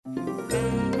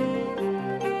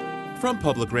From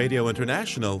Public Radio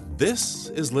International, this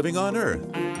is Living on Earth.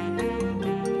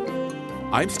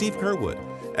 I'm Steve Curwood.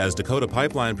 As Dakota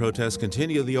pipeline protests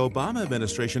continue, the Obama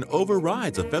administration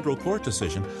overrides a federal court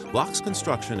decision, blocks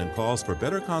construction, and calls for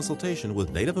better consultation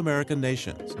with Native American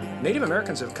nations. Native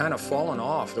Americans have kind of fallen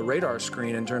off the radar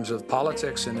screen in terms of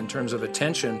politics and in terms of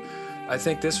attention. I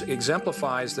think this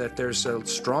exemplifies that there's a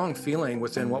strong feeling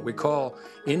within what we call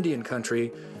Indian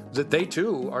country that they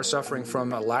too are suffering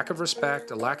from a lack of respect,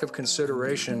 a lack of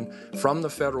consideration from the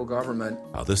federal government.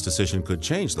 How this decision could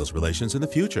change those relations in the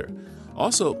future.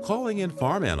 Also, calling in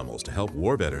farm animals to help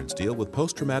war veterans deal with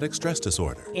post-traumatic stress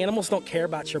disorder. Animals don't care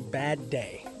about your bad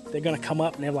day. They're going to come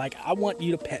up and they're like, I want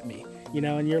you to pet me.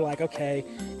 And you're like, okay.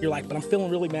 You're like, but I'm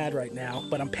feeling really mad right now,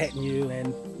 but I'm petting you.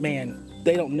 And man,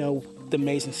 they don't know the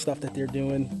amazing stuff that they're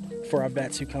doing for our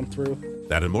vets who come through.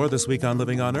 That and more this week on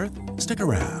Living on Earth. Stick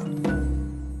around.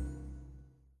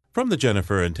 From the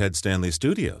Jennifer and Ted Stanley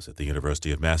studios at the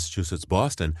University of Massachusetts,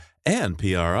 Boston, and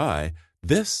PRI,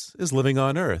 this is Living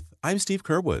on Earth. I'm Steve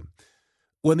Curwood.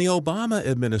 When the Obama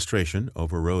administration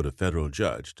overrode a federal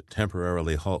judge to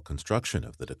temporarily halt construction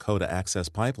of the Dakota Access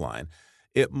Pipeline,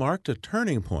 it marked a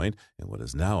turning point in what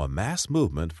is now a mass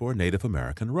movement for Native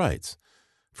American rights.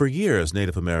 For years,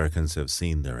 Native Americans have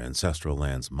seen their ancestral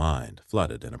lands mined,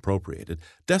 flooded, and appropriated,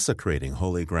 desecrating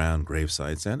holy ground, grave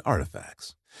sites, and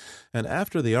artifacts. And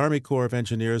after the Army Corps of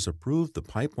Engineers approved the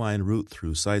pipeline route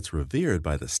through sites revered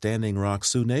by the Standing Rock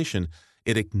Sioux Nation,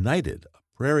 it ignited a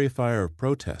prairie fire of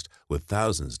protest, with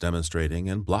thousands demonstrating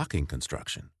and blocking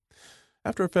construction.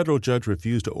 After a federal judge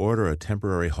refused to order a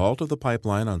temporary halt of the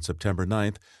pipeline on September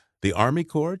 9th, the Army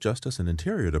Corps, Justice, and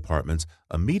Interior Departments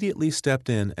immediately stepped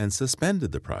in and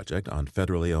suspended the project on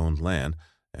federally owned land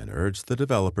and urged the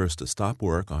developers to stop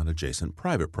work on adjacent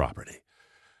private property.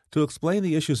 To explain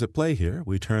the issues at play here,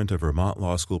 we turn to Vermont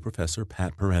Law School professor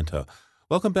Pat Parento.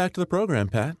 Welcome back to the program,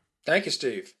 Pat. Thank you,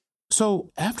 Steve.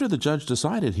 So, after the judge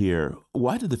decided here,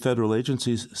 why did the federal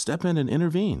agencies step in and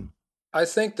intervene? I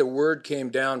think the word came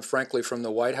down, frankly, from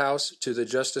the White House to the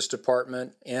Justice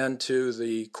Department and to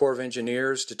the Corps of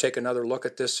Engineers to take another look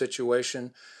at this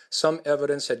situation. Some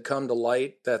evidence had come to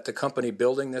light that the company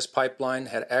building this pipeline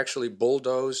had actually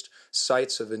bulldozed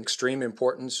sites of extreme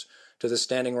importance to the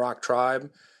Standing Rock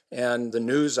tribe. And the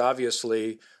news,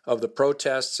 obviously, of the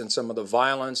protests and some of the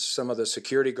violence, some of the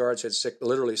security guards had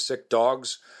literally sick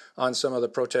dogs on some of the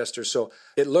protesters. So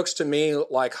it looks to me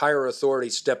like higher authority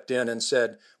stepped in and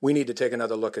said, we need to take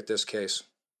another look at this case.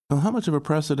 Well, how much of a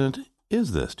precedent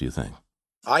is this, do you think?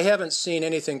 I haven't seen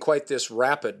anything quite this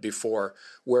rapid before,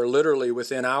 where literally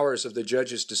within hours of the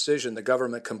judge's decision, the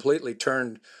government completely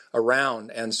turned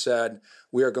around and said,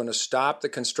 we are going to stop the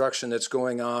construction that's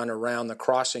going on around the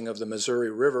crossing of the Missouri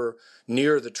River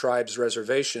near the tribe's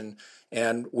reservation,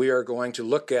 and we are going to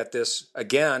look at this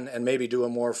again and maybe do a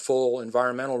more full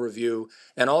environmental review,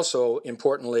 and also,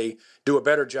 importantly, do a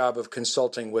better job of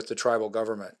consulting with the tribal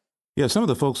government. Yeah, some of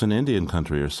the folks in Indian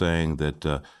country are saying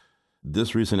that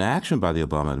this recent action by the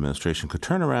Obama administration could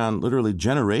turn around literally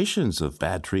generations of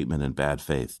bad treatment and bad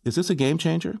faith. Is this a game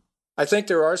changer? I think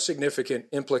there are significant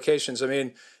implications. I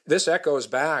mean, this echoes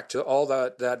back to all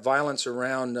that violence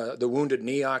around the Wounded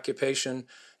Knee occupation.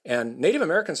 And Native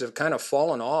Americans have kind of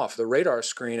fallen off the radar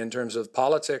screen in terms of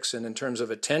politics and in terms of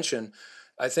attention.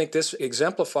 I think this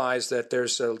exemplifies that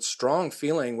there's a strong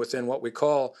feeling within what we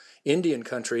call Indian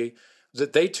country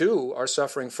that they too are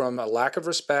suffering from a lack of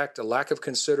respect, a lack of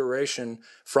consideration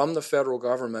from the federal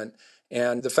government.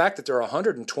 And the fact that there are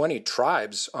 120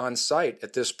 tribes on site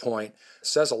at this point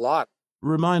says a lot.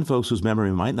 Remind folks whose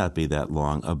memory might not be that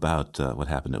long about what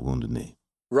happened at Wounded Knee.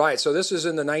 Right. So this is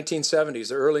in the 1970s,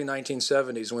 the early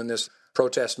 1970s, when this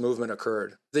protest movement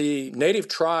occurred. The native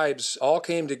tribes all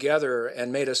came together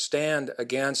and made a stand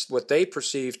against what they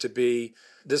perceived to be,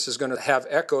 this is going to have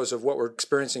echoes of what we're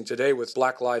experiencing today with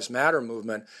Black Lives Matter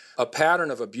movement, a pattern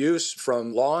of abuse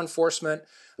from law enforcement,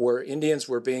 where Indians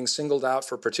were being singled out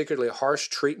for particularly harsh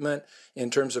treatment in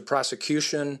terms of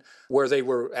prosecution, where they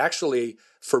were actually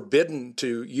forbidden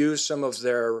to use some of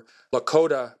their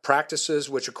Lakota practices,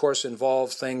 which of course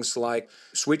involve things like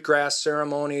sweetgrass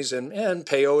ceremonies and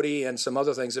peyote and some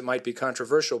other things that might be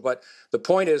controversial. But the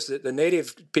point is that the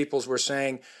native peoples were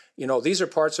saying, you know, these are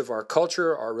parts of our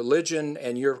culture, our religion,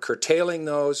 and you're curtailing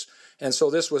those. And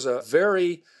so this was a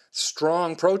very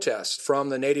strong protest from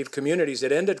the native communities.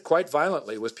 It ended quite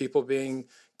violently with people being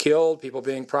killed, people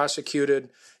being prosecuted,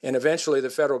 and eventually the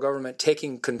federal government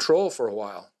taking control for a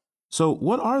while. So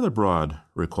what are the broad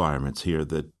requirements here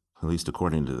that, at least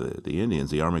according to the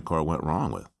Indians, the Army Corps went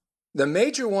wrong with? The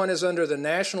major one is under the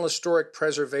National Historic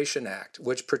Preservation Act,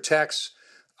 which protects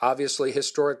obviously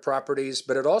historic properties,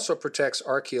 but it also protects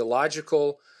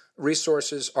archaeological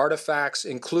resources, artifacts,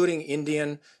 including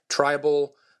Indian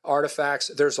tribal artifacts.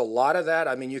 There's a lot of that.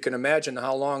 I mean, you can imagine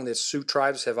how long the Sioux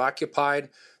tribes have occupied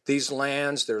these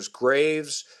lands. There's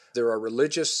graves, there are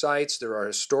religious sites, there are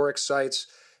historic sites.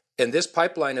 And this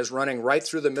pipeline is running right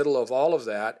through the middle of all of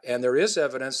that. And there is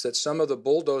evidence that some of the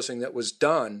bulldozing that was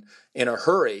done in a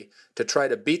hurry to try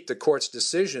to beat the court's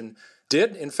decision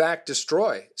did, in fact,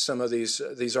 destroy some of these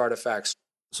artifacts.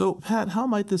 So, Pat, how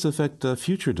might this affect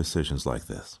future decisions like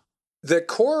this? The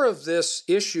core of this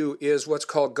issue is what's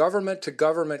called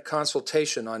government-to-government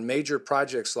consultation on major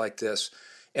projects like this.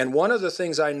 And one of the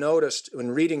things I noticed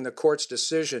when reading the court's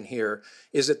decision here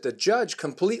is that the judge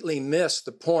completely missed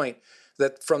the point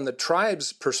that from the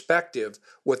tribe's perspective,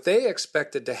 what they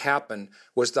expected to happen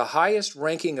was the highest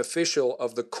ranking official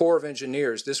of the Corps of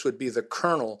Engineers, this would be the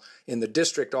colonel in the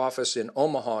district office in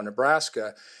Omaha,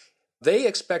 Nebraska. They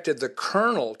expected the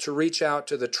colonel to reach out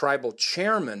to the tribal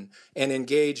chairman and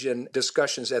engage in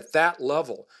discussions at that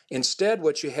level. Instead,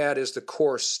 what you had is the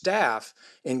Corps staff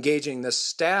engaging the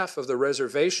staff of the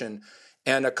reservation,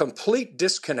 and a complete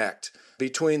disconnect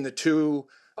between the two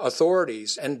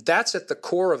authorities. And that's at the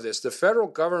core of this. The federal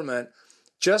government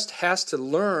just has to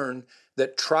learn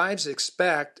that tribes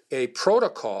expect a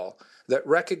protocol that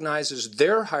recognizes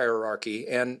their hierarchy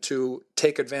and to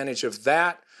take advantage of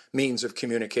that means of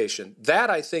communication. That,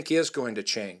 I think, is going to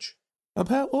change.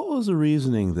 Pat, what was the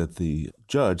reasoning that the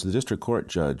judge, the district court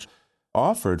judge,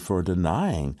 offered for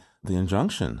denying the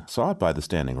injunction sought by the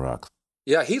Standing Rocks?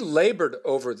 Yeah, he labored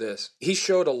over this. He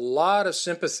showed a lot of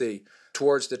sympathy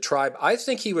towards the tribe. I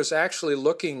think he was actually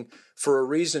looking for a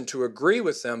reason to agree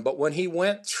with them, but when he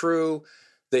went through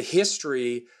the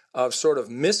history of sort of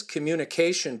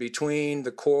miscommunication between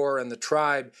the Corps and the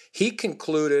tribe, he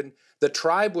concluded the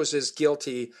tribe was as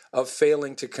guilty of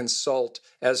failing to consult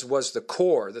as was the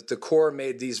Corps, that the Corps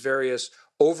made these various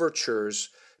overtures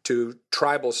to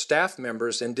tribal staff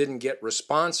members and didn't get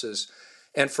responses.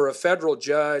 And for a federal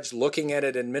judge looking at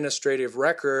an administrative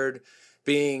record,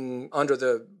 being under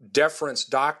the deference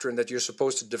doctrine that you're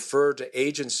supposed to defer to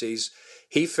agencies,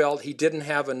 he felt he didn't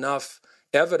have enough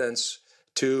evidence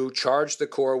to charge the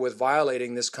Corps with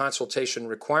violating this consultation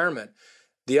requirement.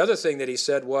 The other thing that he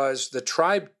said was the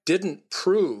tribe didn't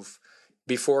prove,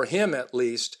 before him at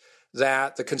least,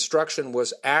 that the construction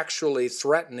was actually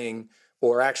threatening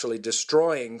or actually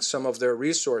destroying some of their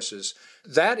resources.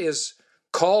 That is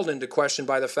called into question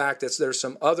by the fact that there's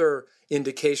some other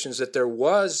indications that there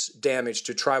was damage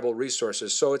to tribal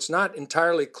resources. So it's not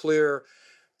entirely clear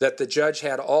that the judge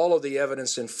had all of the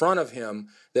evidence in front of him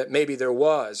that maybe there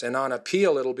was. And on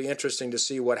appeal, it'll be interesting to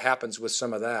see what happens with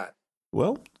some of that.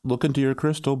 Well, look into your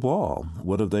crystal ball.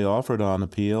 What have they offered on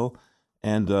appeal?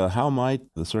 And how might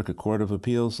the Circuit Court of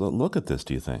Appeals look at this,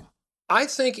 do you think? I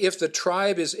think if the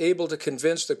tribe is able to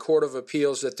convince the Court of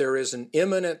Appeals that there is an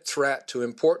imminent threat to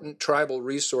important tribal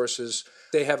resources,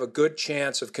 they have a good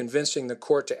chance of convincing the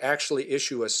court to actually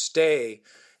issue a stay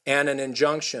and an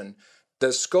injunction.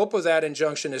 The scope of that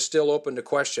injunction is still open to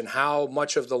question, how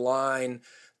much of the line,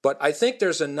 but I think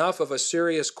there's enough of a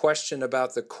serious question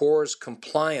about the Corps'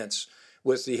 compliance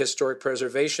with the Historic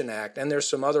Preservation Act, and there's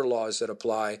some other laws that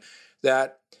apply,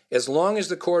 that as long as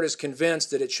the court is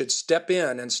convinced that it should step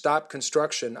in and stop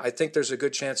construction, I think there's a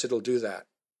good chance it'll do that.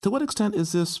 To what extent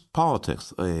is this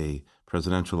politics? A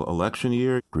presidential election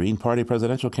year, Green Party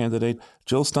presidential candidate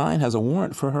Jill Stein has a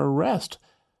warrant for her arrest.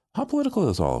 How political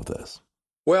is all of this?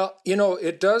 Well,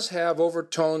 it does have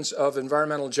overtones of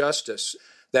environmental justice.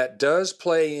 That does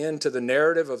play into the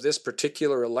narrative of this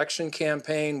particular election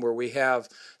campaign, where we have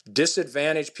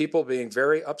disadvantaged people being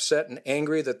very upset and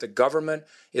angry that the government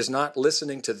is not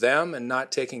listening to them and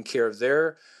not taking care of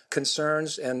their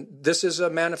concerns. And this is a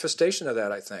manifestation of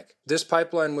that, I think. This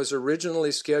pipeline was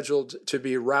originally scheduled to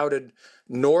be routed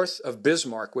north of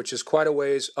Bismarck, which is quite a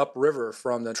ways upriver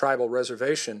from the tribal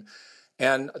reservation.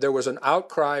 And there was an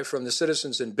outcry from the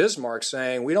citizens in Bismarck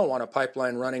saying, we don't want a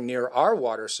pipeline running near our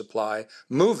water supply,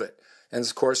 move it. And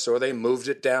of course, so they moved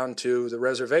it down to the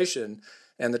reservation.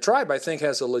 And the tribe, I think,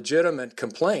 has a legitimate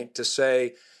complaint to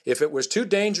say, if it was too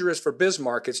dangerous for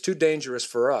Bismarck, it's too dangerous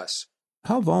for us.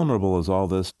 How vulnerable is all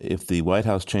this if the White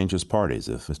House changes parties,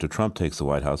 if Mr. Trump takes the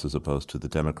White House as opposed to the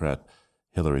Democrat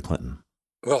Hillary Clinton?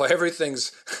 Well,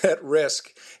 everything's at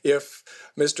risk if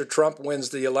Mr. Trump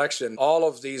wins the election. All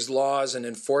of these laws and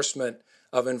enforcement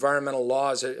of environmental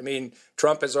laws. I mean,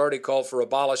 Trump has already called for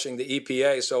abolishing the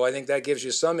EPA, so I think that gives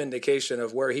you some indication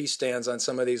of where he stands on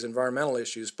some of these environmental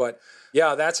issues. But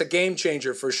yeah, that's a game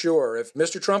changer for sure. If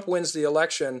Mr. Trump wins the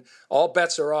election, all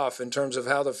bets are off in terms of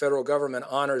how the federal government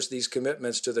honors these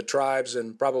commitments to the tribes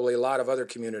and probably a lot of other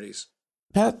communities.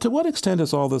 Pat, to what extent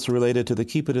is all this related to the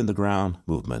Keep It in the Ground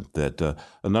movement that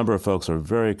a number of folks are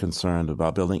very concerned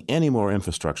about building any more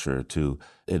infrastructure to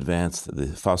advance the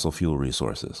fossil fuel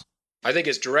resources? I think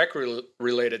it's directly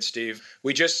related, Steve.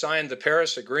 We just signed the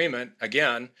Paris Agreement,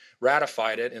 again,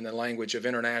 ratified it in the language of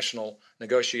international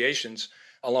negotiations,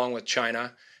 along with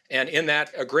China. And in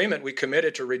that agreement, we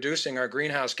committed to reducing our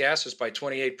greenhouse gases by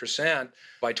 28%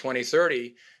 by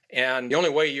 2030. And the only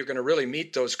way you're going to really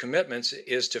meet those commitments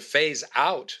is to phase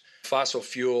out fossil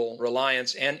fuel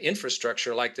reliance and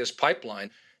infrastructure like this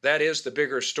pipeline. That is the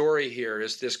bigger story here,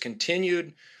 is this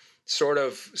continued sort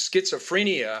of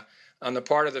schizophrenia on the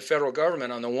part of the federal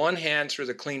government. On the one hand, through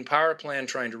the Clean Power Plan,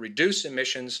 trying to reduce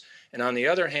emissions, and on the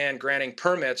other hand, granting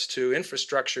permits to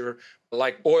infrastructure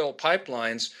like oil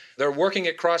pipelines. They're working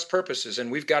at cross purposes, and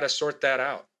we've got to sort that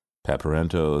out. Pat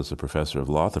Parento is a professor of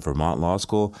law at the Vermont Law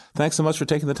School. Thanks so much for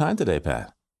taking the time today,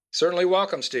 Pat. Certainly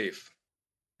welcome, Steve.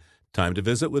 Time to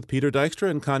visit with Peter Dykstra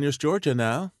in Conyers, Georgia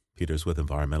now. Peter's with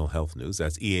Environmental Health News.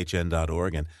 That's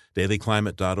ehn.org and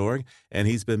dailyclimate.org. And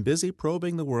he's been busy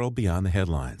probing the world beyond the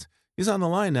headlines. He's on the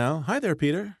line now. Hi there,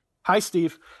 Peter. Hi,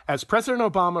 Steve. As President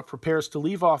Obama prepares to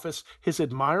leave office, his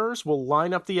admirers will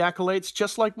line up the accolades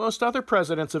just like most other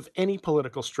presidents of any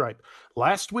political stripe.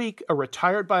 Last week, a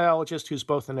retired biologist who's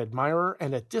both an admirer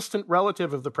and a distant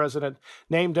relative of the president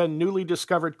named a newly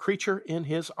discovered creature in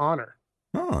his honor.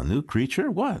 Oh, a new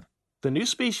creature? What? The new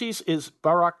species is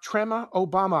Barotrema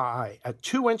obamai, a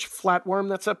 2-inch flatworm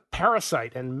that's a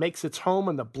parasite and makes its home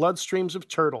in the bloodstreams of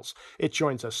turtles. It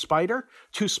joins a spider,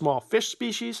 2 small fish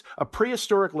species, a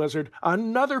prehistoric lizard,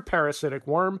 another parasitic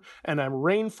worm, and a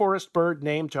rainforest bird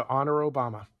named to honor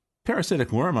Obama.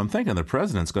 Parasitic worm? I'm thinking the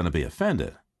president's going to be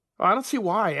offended. I don't see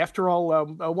why. After all,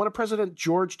 one of President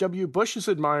George W. Bush's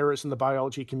admirers in the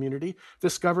biology community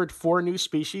discovered 4 new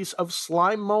species of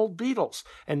slime mold beetles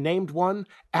and named one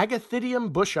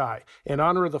Agathidium bushii in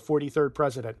honor of the 43rd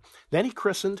president. Then he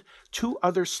christened 2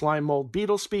 other slime mold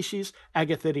beetle species,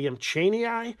 Agathidium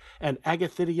cheneyi and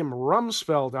Agathidium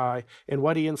rumsfeldi, in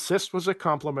what he insists was a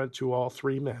compliment to all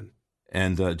 3 men.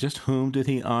 And just whom did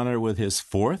he honor with his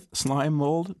 4th slime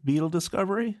mold beetle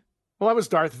discovery? Well, that was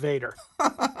Darth Vader.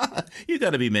 You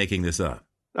got to be making this up.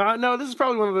 No, this is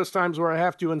probably one of those times where I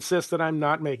have to insist that I'm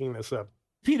not making this up.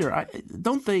 Peter,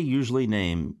 don't they usually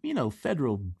name,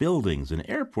 federal buildings and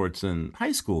airports and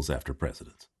high schools after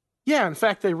presidents? Yeah, in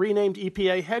fact, they renamed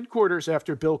EPA headquarters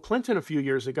after Bill Clinton a few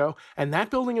years ago, and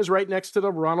that building is right next to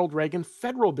the Ronald Reagan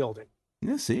Federal Building.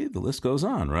 Yeah, see, the list goes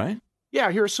on, right? Yeah,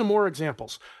 here are some more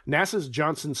examples. NASA's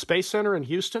Johnson Space Center in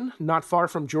Houston, not far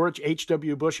from George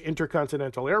H.W. Bush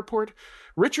Intercontinental Airport,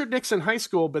 Richard Nixon High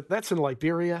School, but that's in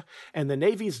Liberia, and the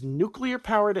Navy's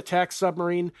nuclear-powered attack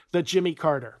submarine, the Jimmy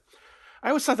Carter. I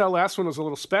always thought that last one was a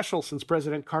little special since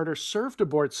President Carter served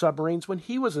aboard submarines when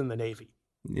he was in the Navy.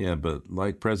 Yeah, but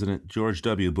like President George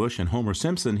W. Bush and Homer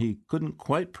Simpson, he couldn't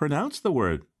quite pronounce the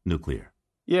word nuclear.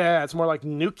 Yeah, it's more like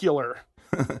nuclear.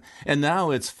 And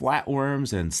now it's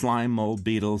flatworms and slime mold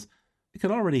beetles. You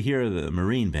can already hear the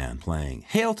Marine Band playing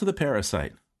Hail to the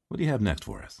Parasite. What do you have next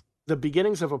for us? The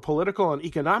beginnings of a political and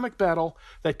economic battle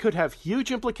that could have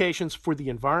huge implications for the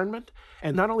environment,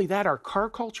 and not only that, our car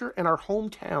culture and our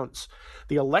hometowns.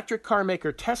 The electric car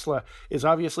maker Tesla is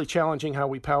obviously challenging how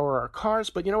we power our cars,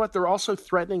 but you know what? They're also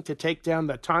threatening to take down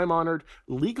the time-honored,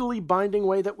 legally binding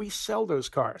way that we sell those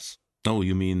cars. Oh,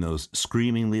 you mean those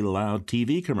screamingly loud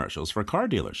TV commercials for car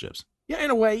dealerships? Yeah,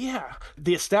 in a way, yeah.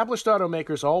 The established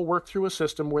automakers all work through a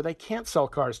system where they can't sell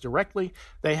cars directly.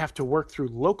 They have to work through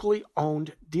locally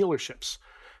owned dealerships.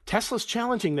 Tesla's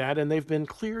challenging that, and they've been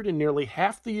cleared in nearly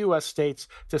half the U.S. states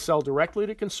to sell directly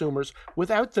to consumers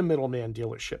without the middleman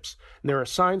dealerships. And there are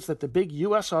signs that the big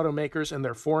U.S. automakers and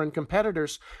their foreign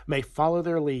competitors may follow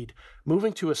their lead,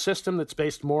 moving to a system that's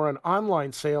based more on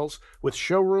online sales with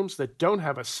showrooms that don't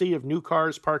have a sea of new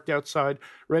cars parked outside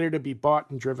ready to be bought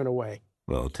and driven away.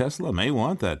 Well, Tesla may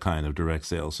want that kind of direct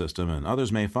sales system, and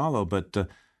others may follow, but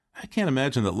I can't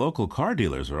imagine that local car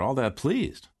dealers are all that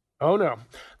pleased. Oh, no.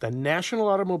 The National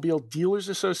Automobile Dealers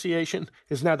Association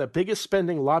is now the biggest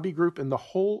spending lobby group in the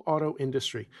whole auto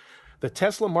industry. The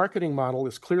Tesla marketing model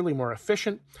is clearly more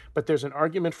efficient, but there's an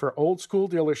argument for old-school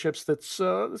dealerships that's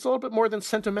a little bit more than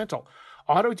sentimental.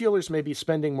 Auto dealers may be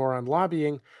spending more on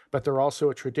lobbying, but they're also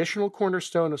a traditional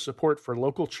cornerstone of support for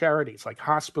local charities like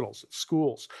hospitals,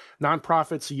 schools,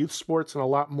 nonprofits, youth sports, and a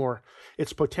lot more.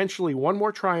 It's potentially one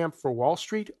more triumph for Wall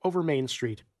Street over Main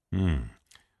Street.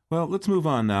 Well, let's move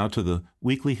on now to the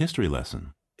weekly history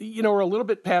lesson. We're a little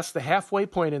bit past the halfway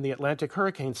point in the Atlantic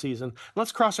hurricane season.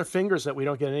 Let's cross our fingers that we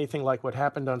don't get anything like what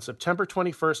happened on September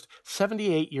 21st,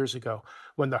 78 years ago,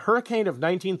 when the hurricane of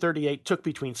 1938 took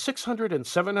between 600 and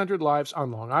 700 lives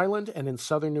on Long Island and in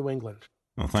southern New England.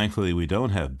 Well, thankfully, we don't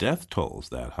have death tolls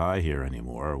that high here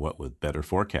anymore, what with better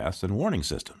forecasts and warning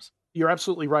systems. You're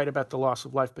absolutely right about the loss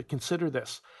of life, but consider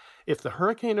this. If the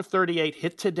hurricane of 38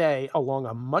 hit today along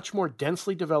a much more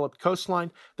densely developed coastline,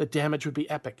 the damage would be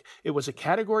epic. It was a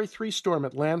Category 3 storm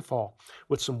at landfall,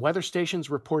 with some weather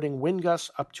stations reporting wind gusts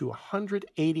up to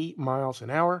 180 miles an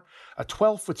hour, a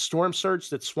 12-foot storm surge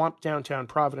that swamped downtown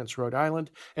Providence, Rhode Island,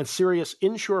 and serious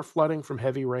inshore flooding from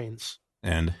heavy rains.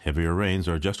 And heavier rains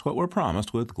are just what we're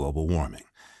promised with global warming.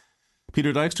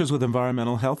 Peter Dykstra's with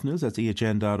Environmental Health News. That's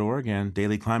ehn.org and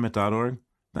dailyclimate.org.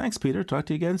 Thanks, Peter. Talk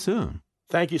to you again soon.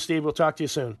 Thank you, Steve. We'll talk to you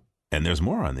soon. And there's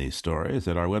more on these stories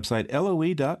at our website,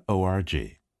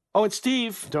 loe.org. Oh, and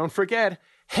Steve, don't forget,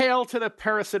 hail to the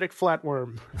parasitic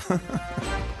flatworm.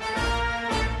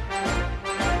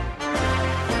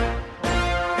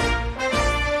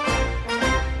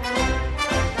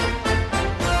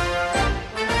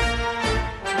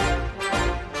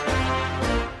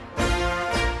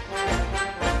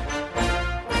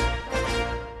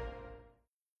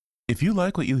 If you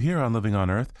like what you hear on Living on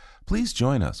Earth, please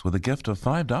join us with a gift of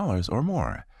 $5 or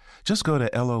more. Just go to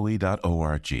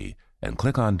loe.org and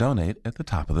click on Donate at the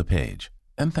top of the page.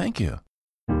 And thank you.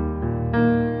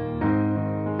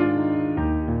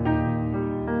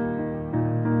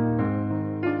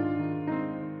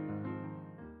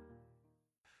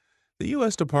 The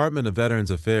U.S. Department of Veterans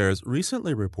Affairs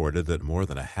recently reported that more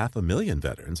than 500,000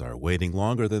 veterans are waiting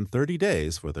longer than 30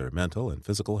 days for their mental and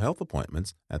physical health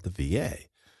appointments at the VA.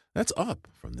 That's up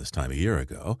from this time a year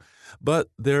ago. But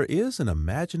there is an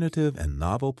imaginative and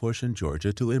novel push in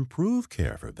Georgia to improve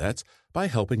care for vets by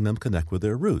helping them connect with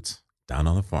their roots down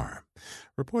on the farm.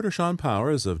 Reporter Sean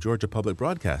Powers of Georgia Public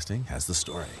Broadcasting has the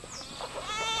story.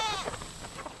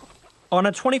 On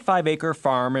a 25-acre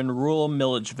farm in rural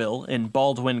Milledgeville in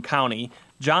Baldwin County,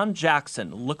 John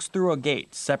Jackson looks through a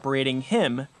gate separating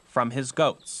him from his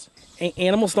goats.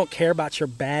 Animals don't care about your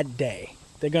bad day.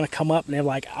 They're going to come up and they're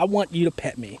like, I want you to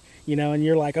pet me, and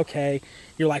you're like, okay.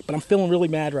 You're like, but I'm feeling really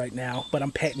mad right now, but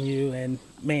I'm petting you. And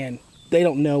man, they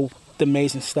don't know the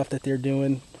amazing stuff that they're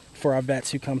doing for our vets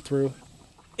who come through.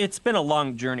 It's been a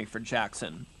long journey for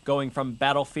Jackson, going from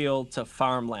battlefield to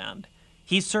farmland.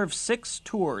 He served 6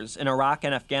 tours in Iraq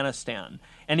and Afghanistan,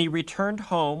 and he returned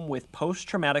home with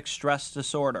post-traumatic stress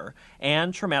disorder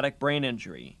and traumatic brain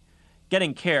injury.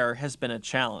 Getting care has been a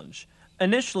challenge.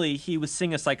 Initially, he was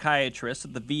seeing a psychiatrist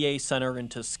at the VA Center in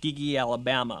Tuskegee,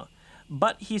 Alabama,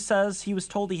 but he says he was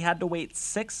told he had to wait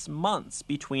 6 months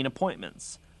between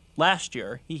appointments. Last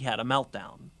year, he had a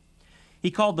meltdown. He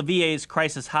called the VA's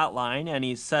crisis hotline, and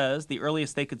he says the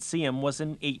earliest they could see him was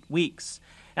in 8 weeks.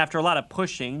 After a lot of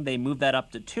pushing, they moved that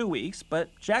up to 2 weeks, but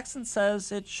Jackson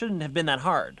says it shouldn't have been that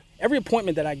hard. Every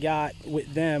appointment that I got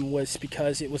with them was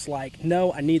because it was like,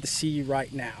 no, I need to see you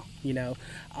right now,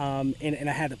 and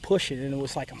I had to push it, and it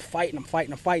was like, I'm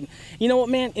fighting. You know what,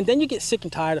 man? And then you get sick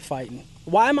and tired of fighting.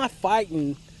 Why am I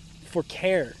fighting for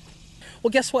care? Well,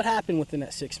 guess what happened within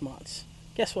that 6 months?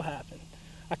 Guess what happened?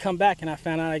 I come back and I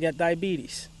found out I got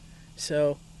diabetes.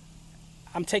 So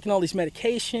I'm taking all these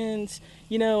medications,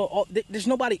 there's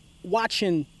nobody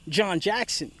watching John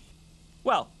Jackson.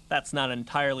 Well, that's not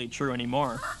entirely true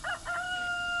anymore.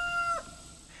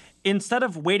 Instead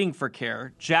of waiting for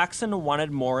care, Jackson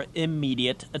wanted more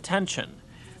immediate attention.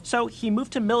 So he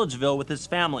moved to Milledgeville with his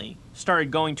family,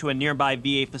 started going to a nearby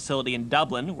VA facility in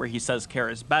Dublin, where he says care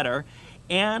is better,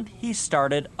 and he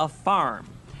started a farm.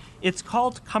 It's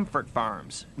called Comfort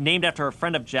Farms, named after a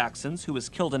friend of Jackson's who was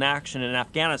killed in action in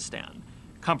Afghanistan.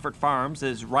 Comfort Farms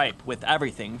is ripe with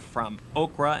everything from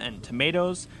okra and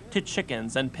tomatoes to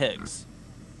chickens and pigs.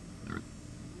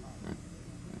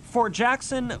 For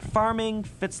Jackson, farming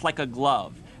fits like a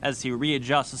glove as he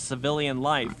readjusts civilian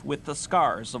life with the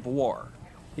scars of war.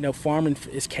 Farming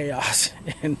is chaos,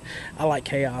 and I like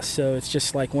chaos, so it's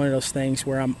just like one of those things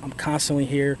where I'm constantly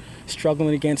here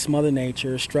struggling against Mother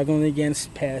Nature, struggling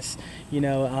against pests,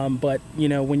 but,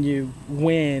 when you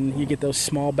win, you get those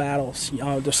small battles,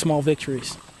 those small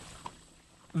victories.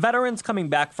 Veterans coming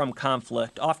back from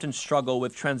conflict often struggle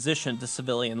with transition to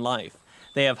civilian life.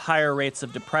 They have higher rates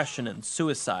of depression and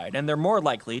suicide, and they're more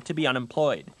likely to be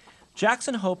unemployed.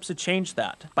 Jackson hopes to change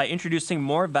that by introducing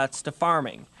more vets to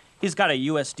farming. He's got a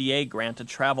USDA grant to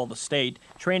travel the state,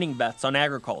 training vets on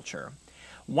agriculture.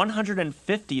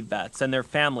 150 vets and their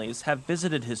families have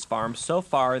visited his farm so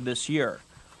far this year.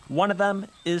 One of them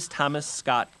is Thomas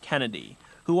Scott Kennedy,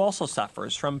 who also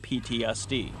suffers from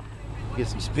PTSD. Get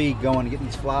some speed going, get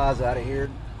these flies out of here.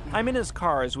 I'm in his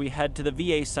car as we head to the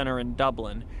VA Center in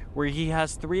Dublin, where he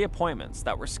has 3 appointments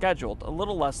that were scheduled a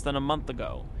little less than a month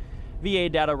ago. VA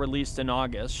data released in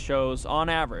August shows, on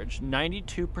average,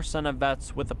 92% of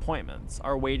vets with appointments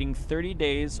are waiting 30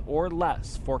 days or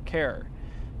less for care.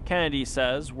 Kennedy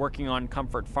says working on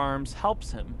Comfort Farms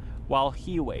helps him while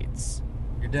he waits.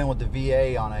 You're dealing with the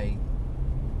VA on a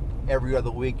every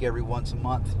other week, every once a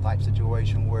month type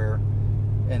situation, where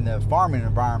in the farming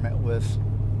environment with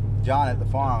John at the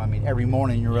farm, I mean, every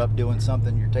morning you're up doing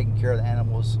something, you're taking care of the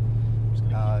animals,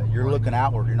 you're looking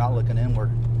outward, you're not looking inward,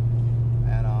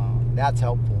 and that's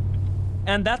helpful.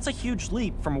 And that's a huge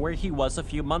leap from where he was a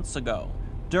few months ago.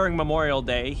 During Memorial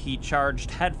Day, he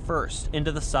charged headfirst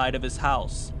into the side of his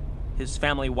house. His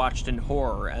family watched in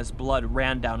horror as blood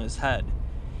ran down his head.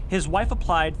 His wife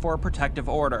applied for a protective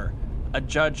order. A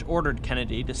judge ordered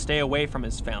Kennedy to stay away from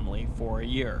his family for a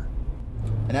year.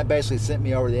 And that basically sent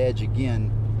me over the edge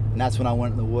again. And that's when I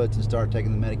went in the woods and started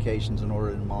taking the medications in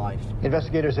order in my life.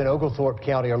 Investigators in Oglethorpe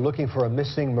County are looking for a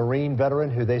missing Marine veteran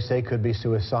who they say could be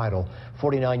suicidal.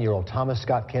 49-year-old Thomas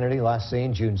Scott Kennedy, last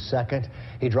seen June 2nd.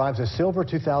 He drives a silver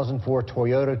 2004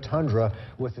 Toyota Tundra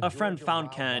with a friend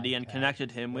found Kennedy and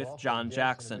connected him with John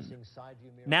Jackson.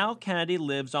 Now Kennedy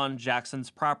lives on Jackson's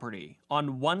property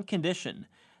on one condition,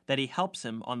 that he helps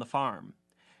him on the farm.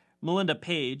 Melinda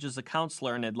Page is a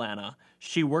counselor in Atlanta.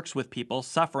 She works with people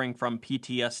suffering from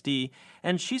PTSD,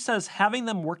 and she says having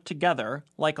them work together,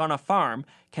 like on a farm,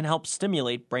 can help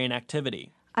stimulate brain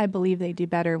activity. I believe they do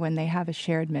better when they have a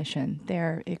shared mission.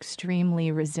 They're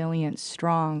extremely resilient,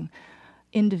 strong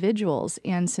individuals,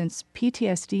 and since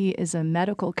PTSD is a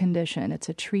medical condition, it's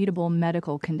a treatable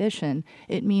medical condition,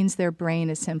 it means their brain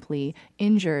is simply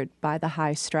injured by the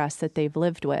high stress that they've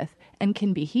lived with and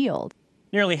can be healed.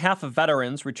 Nearly half of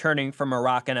veterans returning from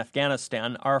Iraq and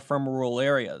Afghanistan are from rural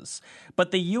areas,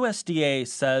 but the USDA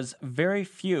says very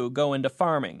few go into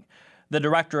farming. The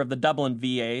director of the Dublin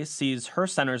VA sees her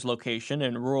center's location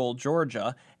in rural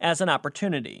Georgia as an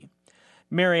opportunity.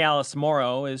 Mary Alice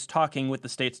Morrow is talking with the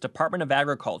state's Department of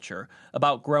Agriculture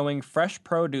about growing fresh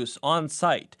produce on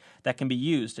site that can be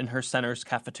used in her center's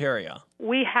cafeteria.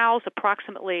 We house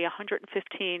approximately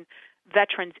 115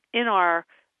 veterans in our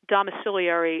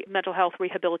domiciliary mental health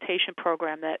rehabilitation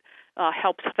program that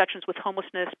helps veterans with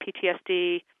homelessness,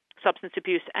 PTSD, substance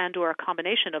abuse, and or a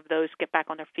combination of those get back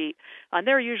on their feet. And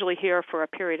they're usually here for a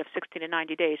period of 60 to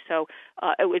 90 days. So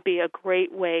it would be a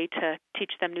great way to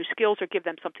teach them new skills or give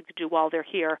them something to do while they're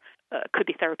here. Could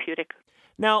be therapeutic.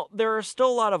 Now, there are still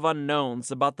a lot of unknowns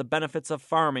about the benefits of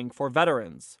farming for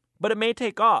veterans. But it may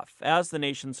take off as the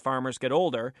nation's farmers get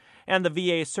older and the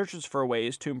VA searches for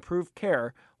ways to improve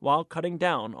care while cutting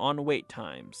down on wait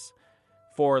times.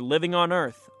 For Living on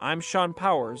Earth, I'm Sean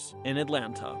Powers in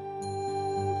Atlanta.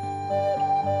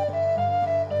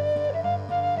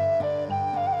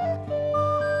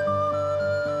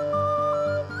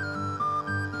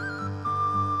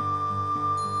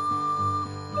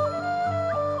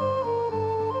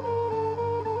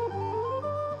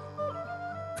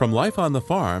 From life on the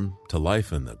farm to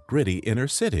life in the gritty inner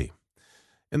city.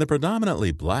 In the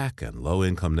predominantly black and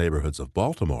low-income neighborhoods of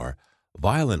Baltimore,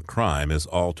 violent crime is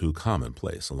all too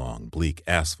commonplace along bleak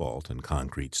asphalt and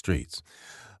concrete streets.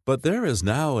 But there is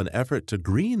now an effort to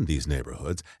green these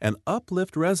neighborhoods and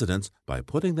uplift residents by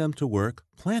putting them to work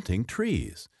planting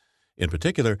trees. In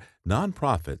particular,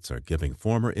 nonprofits are giving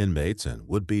former inmates and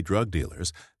would-be drug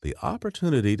dealers the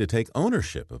opportunity to take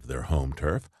ownership of their home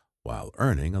turf while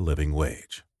earning a living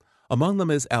wage. Among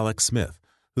them is Alex Smith,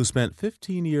 who spent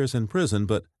 15 years in prison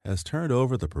but has turned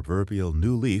over the proverbial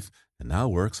new leaf and now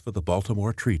works for the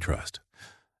Baltimore Tree Trust.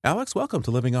 Alex, welcome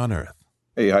to Living on Earth.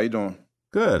 Hey, how you doing?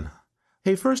 Good.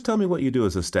 Hey, first tell me what you do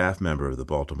as a staff member of the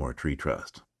Baltimore Tree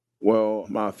Trust. Well,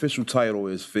 my official title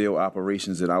is Field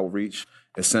Operations and Outreach.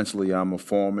 Essentially, I'm a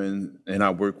foreman, and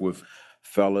I work with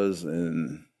fellas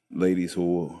and ladies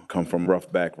who come from rough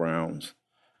backgrounds,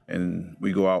 and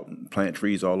we go out and plant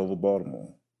trees all over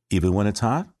Baltimore. Even when it's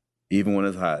hot? Even when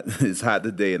it's hot. It's hot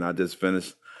today, and I just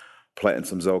finished planting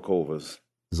some Zelkovas.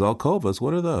 Zelkovas?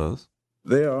 What are those?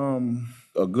 They're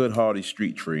a good hardy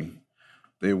street tree.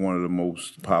 They're one of the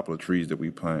most popular trees that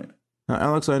we plant. Now,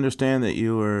 Alex, I understand that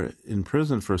you were in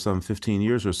prison for some 15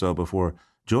 years or so before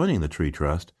joining the Tree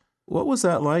Trust. What was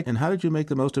that like, and how did you make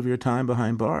the most of your time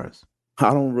behind bars?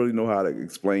 I don't really know how to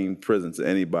explain prison to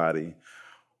anybody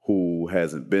who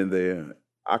hasn't been there.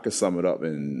 I could sum it up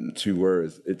in 2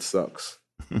 words. It sucks.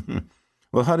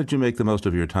 Well, how did you make the most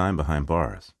of your time behind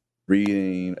bars?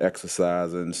 Reading,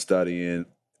 exercising, studying.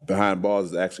 Behind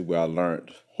bars is actually where I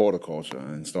learned horticulture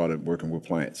and started working with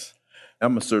plants.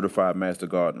 I'm a certified master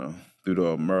gardener through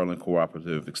the Maryland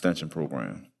Cooperative Extension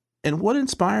Program. And what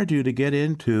inspired you to get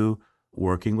into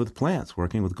working with plants,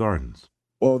 working with gardens?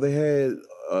 Well, they had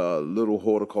a little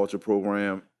horticulture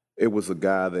program. It was a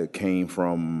guy that came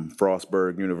from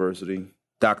Frostburg University,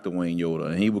 Dr. Wayne Yoder,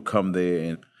 and he would come there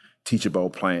and teach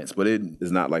about plants, but it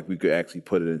is not like we could actually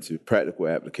put it into practical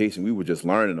application. We were just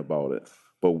learning about it.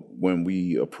 But when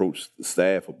we approached the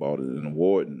staff about it and the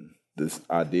warden, this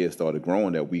idea started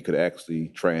growing that we could actually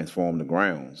transform the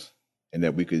grounds and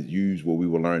that we could use what we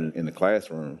were learning in the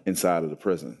classroom inside of the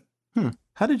prison.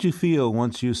 How did you feel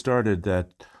once you started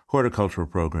that horticultural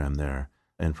program there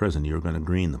in prison? You were going to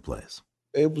green the place.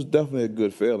 It was definitely a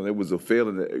good feeling. It was a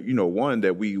feeling that, one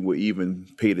that we were even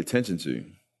paid attention to.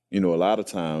 A lot of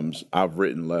times I've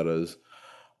written letters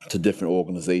to different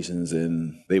organizations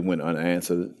and they went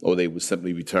unanswered or they were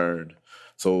simply returned.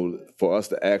 So for us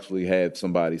to actually have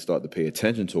somebody start to pay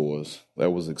attention to us,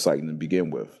 that was exciting to begin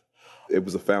with. It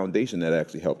was a foundation that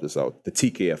actually helped us out, the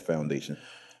TKF Foundation.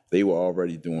 They were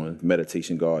already doing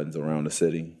meditation gardens around the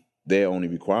city. Their only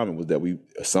requirement was that we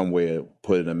somewhere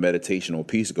put in a meditation or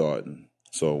peace garden.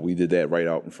 So we did that right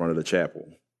out in front of the chapel.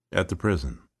 At the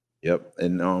prison? Yep,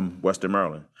 in Western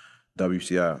Maryland,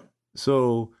 WCI.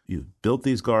 So you built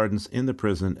these gardens in the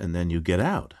prison and then you get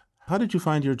out. How did you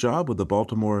find your job with the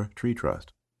Baltimore Tree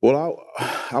Trust? Well,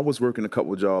 I was working a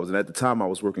couple of jobs, and at the time I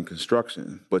was working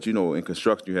construction. But, in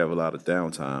construction you have a lot of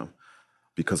downtime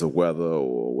because of weather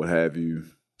or what have you.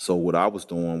 So what I was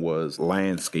doing was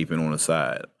landscaping on the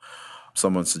side.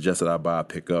 Someone suggested I buy a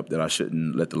pickup, that I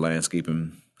shouldn't let the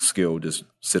landscaping skill just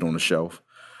sit on the shelf.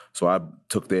 So I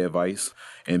took their advice,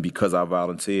 and because I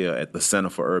volunteer at the Center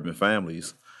for Urban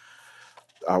Families,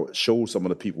 I showed some of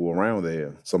the people around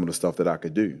there some of the stuff that I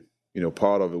could do.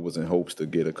 Part of it was in hopes to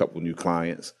get a couple new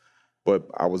clients, but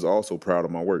I was also proud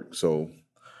of my work. So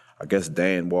I guess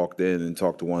Dan walked in and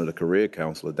talked to one of the career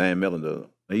counselors, Dan Millender.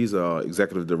 He's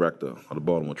executive director of the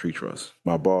Baltimore Tree Trust.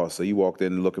 My boss, so he walked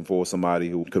in looking for somebody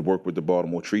who could work with the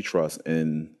Baltimore Tree Trust,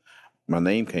 and my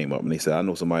name came up, and they said, I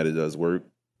know somebody that does work.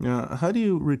 How do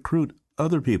you recruit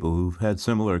other people who've had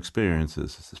similar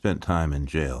experiences, spent time in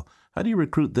jail? How do you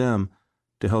recruit them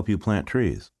to help you plant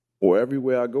trees? Well,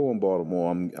 everywhere I go in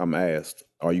Baltimore, I'm asked,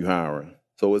 are you hiring?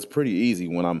 So it's pretty easy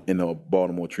when I'm in the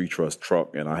Baltimore Tree Trust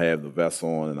truck and I have the vest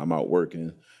on and I'm out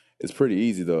working. It's pretty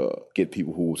easy to get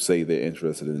people who say they're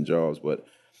interested in jobs, but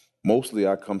mostly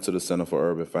I come to the Center for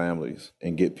Urban Families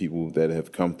and get people that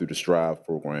have come through the STRIVE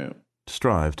program.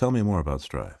 STRIVE, tell me more about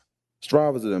STRIVE.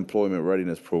 STRIVE is an employment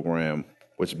readiness program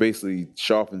which basically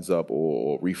sharpens up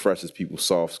or refreshes people's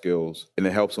soft skills, and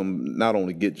it helps them not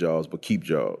only get jobs, but keep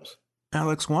jobs.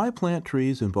 Alex, why plant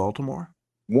trees in Baltimore?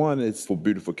 One, it's for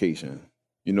beautification.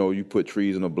 You put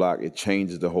trees in a block, it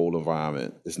changes the whole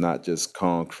environment. It's not just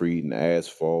concrete and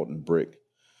asphalt and brick.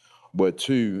 But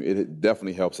two, it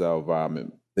definitely helps our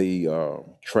environment. They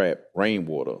trap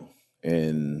rainwater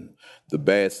and the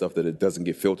bad stuff that it doesn't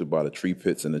get filtered by the tree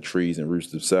pits and the trees and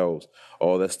roots themselves.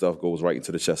 All that stuff goes right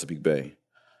into the Chesapeake Bay.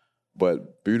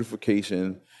 But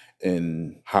beautification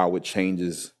and how it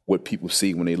changes what people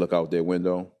see when they look out their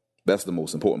window, that's the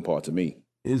most important part to me.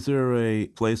 Is there a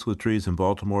place with trees in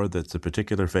Baltimore that's a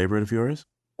particular favorite of yours?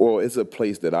 Well, it's a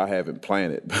place that I haven't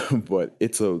planted, but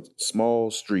it's a small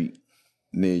street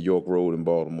near York Road in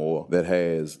Baltimore that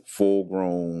has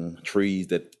full-grown trees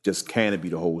that just canopy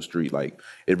the whole street. Like,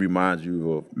 it reminds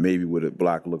you of maybe what a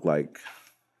block looked like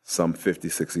some 50,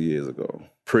 60 years ago.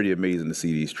 Pretty amazing to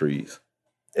see these trees.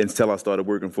 Until I started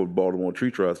working for Baltimore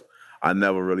Tree Trust, I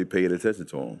never really paid attention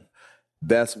to them.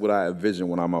 That's what I envision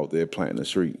when I'm out there planting the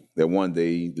street, that one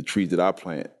day the trees that I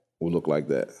plant will look like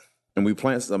that. And we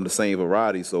plant some of the same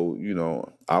variety, so,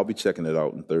 I'll be checking it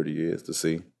out in 30 years to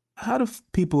see. How do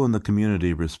people in the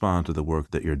community respond to the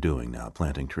work that you're doing now,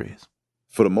 planting trees?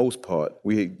 For the most part,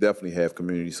 we definitely have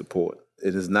community support.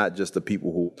 It is not just the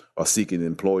people who are seeking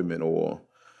employment or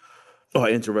are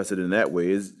interested in that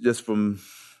way. It's just from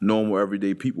normal,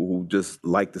 everyday people who just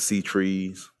like to see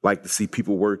trees, like to see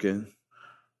people working.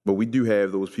 But we do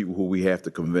have those people who we have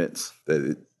to convince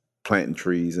that planting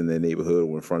trees in their neighborhood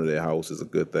or in front of their house is a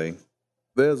good thing.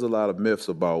 There's a lot of myths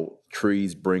about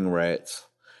trees bring rats,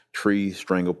 trees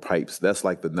strangle pipes. That's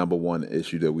like the number one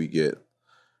issue that we get.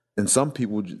 And some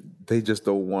people, they just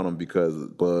don't want them because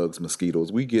of bugs,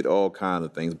 mosquitoes. We get all kinds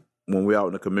of things. When we're out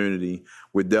in the community,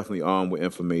 we're definitely armed with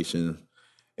information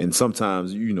And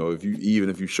sometimes, even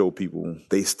if you show people,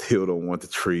 they still don't want the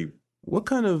tree. What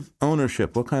kind of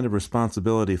ownership, what kind of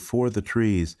responsibility for the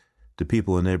trees do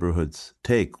people in neighborhoods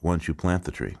take once you plant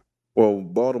the tree? Well,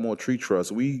 Baltimore Tree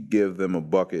Trust, we give them a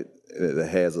bucket that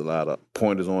has a lot of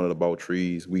pointers on it about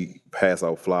trees. We pass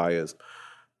out flyers.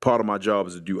 Part of my job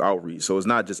is to do outreach. So it's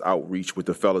not just outreach with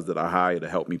the fellas that I hire to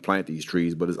help me plant these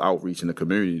trees, but it's outreach in the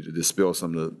community to dispel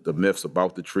some of the myths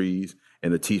about the trees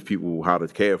and to teach people how to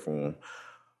care for them.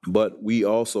 But we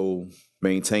also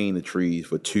maintain the trees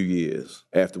for 2 years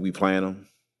after we plant them.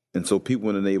 And so people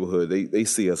in the neighborhood, they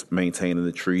see us maintaining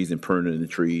the trees and pruning the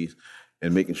trees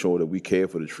and making sure that we care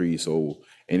for the trees. So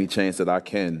any chance that I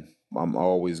can, I'm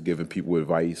always giving people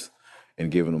advice and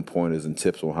giving them pointers and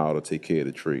tips on how to take care of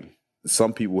the tree.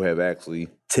 Some people have actually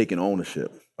taken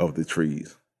ownership of the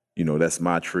trees. That's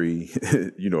my tree.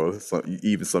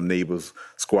 Even some neighbors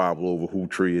squabble over whose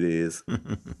tree it is.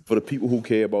 For the people who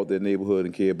care about their neighborhood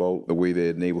and care about the way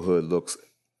their neighborhood looks,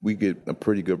 we get a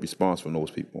pretty good response from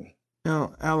those people.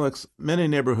 Now, Alex, many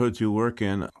neighborhoods you work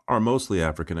in are mostly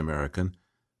African American,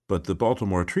 but the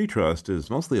Baltimore Tree Trust is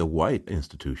mostly a white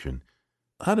institution.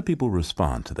 How do people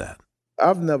respond to that?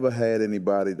 I've never had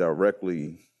anybody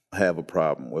directly have a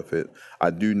problem with it. I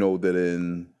do know that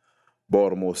in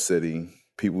Baltimore City,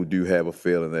 people do have a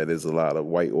feeling that there's a lot of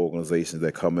white organizations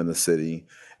that come in the city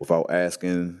without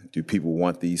asking, do people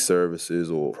want these services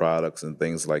or products and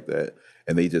things like that?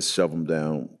 And they just shove them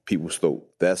down people's throat.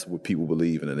 That's what people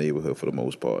believe in the neighborhood for the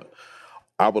most part.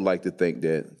 I would like to think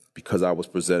that because I was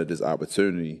presented this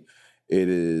opportunity, it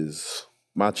is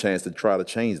my chance to try to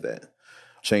change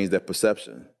that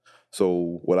perception.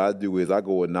 So what I do is I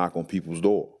go and knock on people's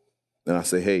door. And I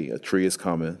say, hey, a tree is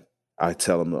coming. I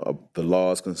tell them the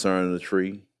laws concerning the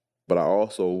tree, but I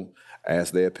also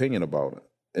ask their opinion about it.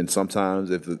 And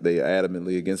sometimes if they're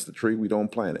adamantly against the tree, we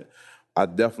don't plant it. I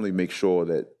definitely make sure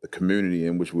that the community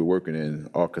in which we're working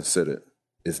in are considered.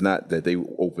 It's not that they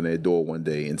open their door one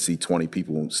day and see 20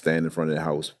 people stand in front of their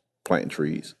house planting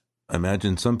trees. I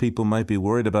imagine some people might be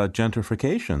worried about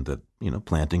gentrification, that,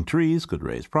 planting trees could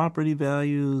raise property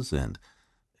values and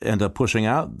end up pushing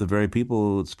out the very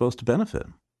people it's supposed to benefit.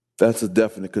 That's a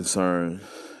definite concern,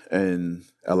 and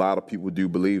a lot of people do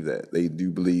believe that. They do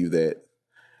believe that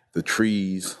the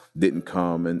trees didn't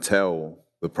come until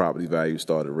the property value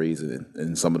started raising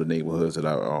in some of the neighborhoods that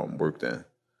I worked in.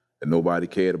 And nobody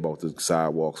cared about the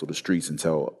sidewalks or the streets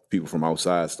until people from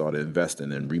outside started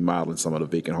investing and remodeling some of the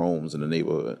vacant homes in the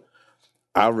neighborhood.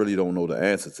 I really don't know the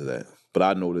answer to that, but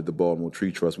I know that the Baltimore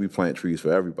Tree Trust, we plant trees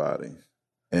for everybody.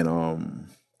 And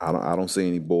I don't see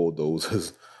any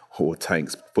bulldozers or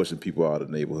tanks pushing people out of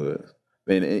the neighborhood.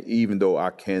 And even though I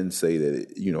can say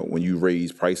that, when you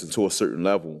raise prices to a certain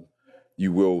level,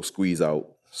 you will squeeze out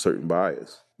certain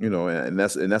buyers, and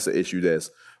that's an issue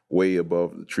that's way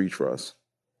above the Tree Trust.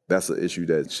 That's an issue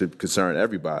that should concern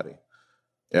everybody.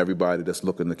 Everybody that's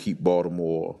looking to keep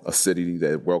Baltimore a city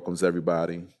that welcomes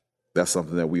everybody. That's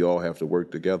something that we all have to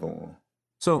work together on.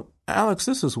 So, Alex,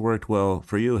 this has worked well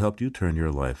for you, helped you turn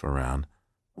your life around.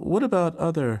 What about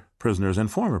other prisoners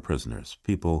and former prisoners,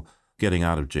 people getting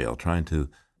out of jail, trying to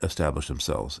establish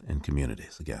themselves in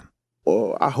communities again?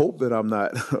 Well, I hope that I'm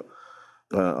not an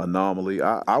anomaly.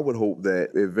 I would hope that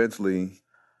eventually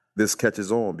this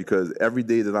catches on, because every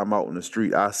day that I'm out in the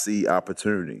street, I see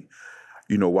opportunity.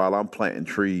 While I'm planting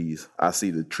trees, I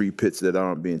see the tree pits that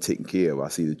aren't being taken care of. I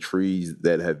see the trees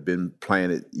that have been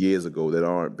planted years ago that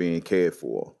aren't being cared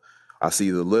for. I see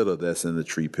the litter that's in the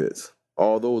tree pits.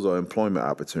 All those are employment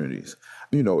opportunities.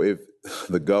 If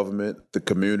the government, the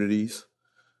communities,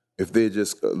 if they're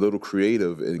just a little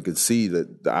creative and can see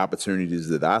that the opportunities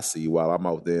that I see while I'm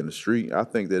out there in the street, I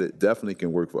think that it definitely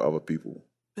can work for other people.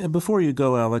 And before you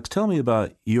go, Alex, tell me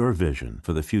about your vision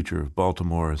for the future of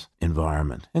Baltimore's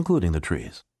environment, including the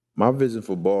trees. My vision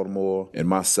for Baltimore and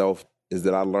myself is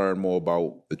that I learn more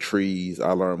about the trees.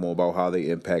 I learn more about how they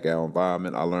impact our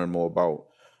environment. I learn more about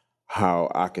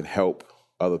how I can help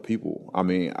other people. I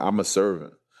mean, I'm a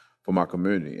servant for my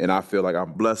community, and I feel like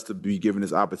I'm blessed to be given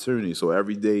this opportunity. So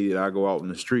every day that I go out in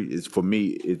the street, for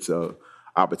me, it's an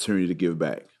opportunity to give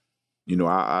back.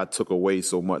 I took away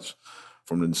so much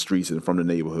from the streets and from the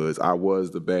neighborhoods. I was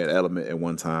the bad element at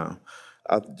one time.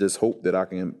 I just hope that I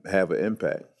can have an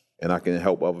impact and I can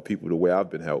help other people the way I've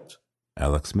been helped.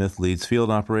 Alex Smith leads field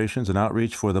operations and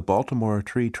outreach for the Baltimore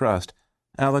Tree Trust.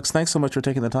 Alex, thanks so much for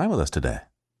taking the time with us today.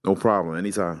 No problem.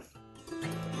 Anytime.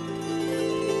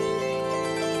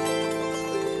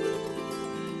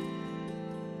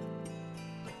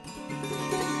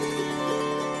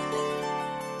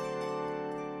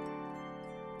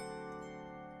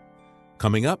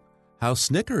 Coming up, how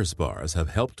Snickers bars have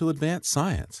helped to advance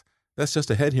science That's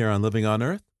just ahead here on Living on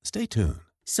Earth. Stay tuned.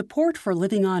 Support for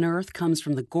Living on Earth comes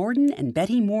from the Gordon and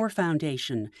Betty Moore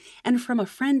Foundation and from a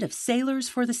friend of Sailors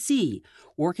for the Sea,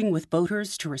 working with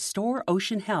boaters to restore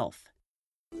ocean health.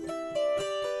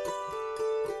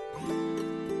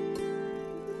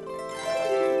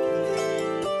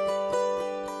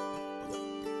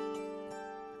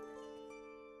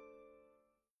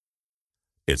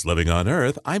 It's Living on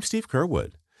Earth. I'm Steve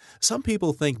Curwood. Some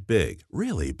people think big,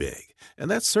 really big, and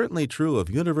that's certainly true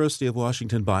of University of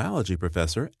Washington biology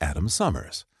professor Adam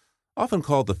Summers. Often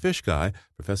called the fish guy,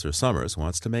 Professor Summers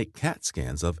wants to make CAT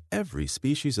scans of every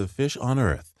species of fish on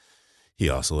Earth. He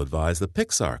also advised the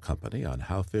Pixar company on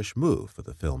how fish move for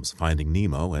the films Finding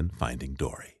Nemo and Finding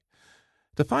Dory.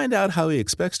 To find out how he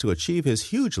expects to achieve his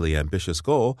hugely ambitious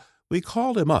goal, we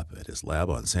called him up at his lab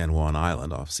on San Juan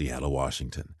Island off Seattle,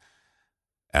 Washington.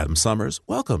 Adam Summers,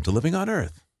 welcome to Living on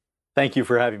Earth. Thank you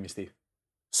for having me, Steve.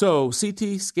 So,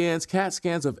 CT scans, CAT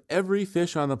scans of every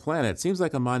fish on the planet. Seems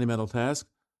like a monumental task.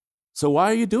 So why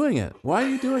are you doing it? Why are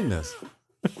you doing this?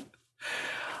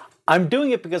 I'm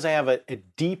doing it because I have a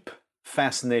deep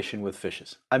fascination with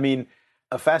fishes. I mean,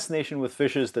 a fascination with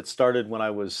fishes that started when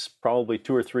I was probably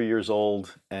 2 or 3 years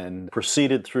old and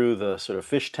proceeded through the sort of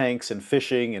fish tanks and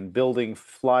fishing and building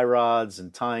fly rods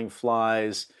and tying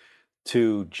flies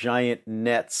to giant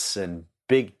nets and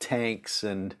big tanks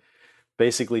and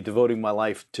basically devoting my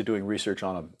life to doing research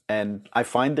on them. And I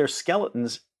find their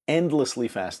skeletons endlessly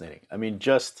fascinating. I mean,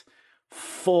 just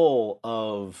full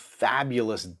of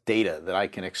fabulous data that I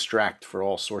can extract for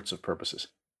all sorts of purposes.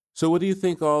 So what do you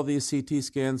think all these CT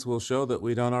scans will show that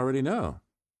we don't already know?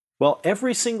 Well,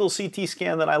 every single CT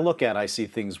scan that I look at, I see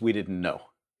things we didn't know.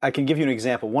 I can give you an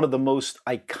example. One of the most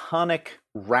iconic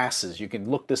wrasses, you can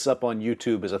look this up on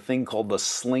YouTube, is a thing called the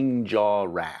sling jaw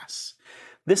wrasse.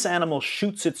 This animal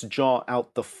shoots its jaw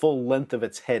out the full length of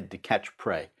its head to catch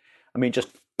prey. I mean, just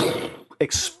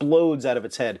explodes out of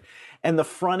its head. And the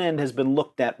front end has been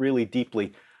looked at really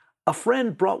deeply. A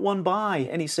friend brought one by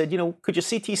and he said, could you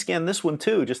CT scan this one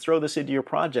too? Just throw this into your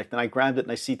project. And I grabbed it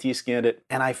and I CT scanned it.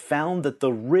 And I found that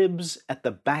the ribs at the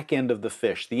back end of the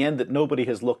fish, the end that nobody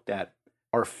has looked at,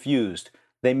 are fused.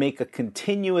 They make a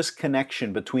continuous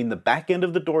connection between the back end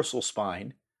of the dorsal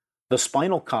spine, the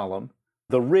spinal column,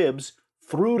 the ribs,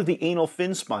 through to the anal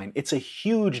fin spine. It's a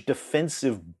huge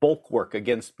defensive bulwark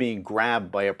against being grabbed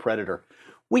by a predator.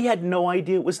 We had no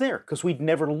idea it was there because we'd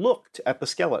never looked at the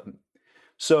skeleton.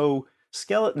 So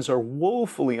skeletons are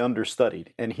woefully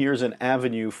understudied, and here's an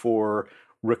avenue for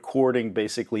recording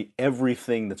basically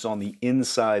everything that's on the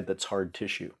inside that's hard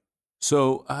tissue.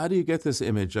 So how do you get this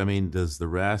image? I mean, does the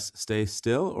wrasse stay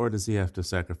still, or does he have to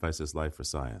sacrifice his life for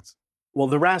science? Well,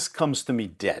 the wrasse comes to me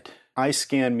dead. I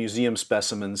scan museum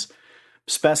specimens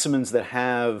that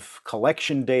have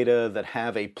collection data, that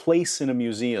have a place in a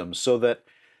museum, so that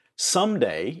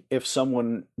someday, if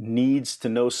someone needs to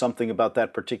know something about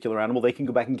that particular animal, they can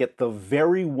go back and get the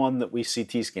very one that we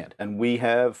CT scanned. And we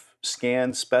have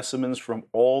scanned specimens from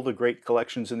all the great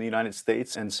collections in the United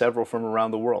States and several from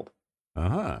around the world.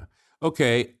 Uh-huh.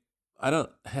 Okay, I don't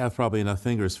have probably enough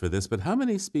fingers for this, but how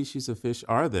many species of fish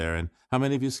are there, and how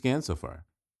many have you scanned so far?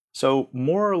 So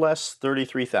more or less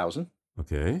 33,000.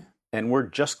 Okay. And we're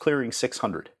just clearing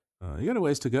 600. You got a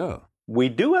ways to go. We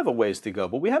do have a ways to go,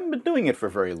 but we haven't been doing it for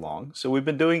very long. So we've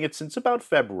been doing it since about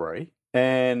February.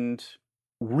 And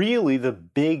really the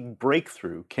big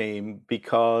breakthrough came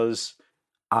because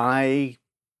I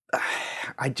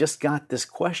just got this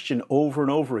question over and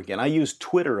over again. I use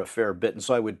Twitter a fair bit, and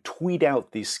so I would tweet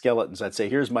out these skeletons. I'd say,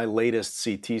 here's my latest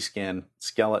CT scan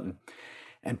skeleton.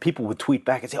 And people would tweet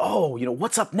back and say, oh,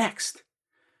 what's up next?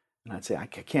 And I'd say, I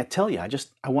can't tell you.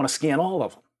 I want to scan all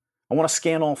of them. I want to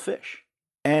scan all fish.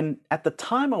 And at the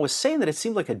time I was saying that, it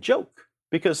seemed like a joke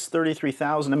because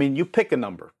 33,000, I mean, you pick a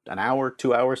number, an hour,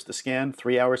 2 hours to scan,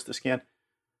 3 hours to scan.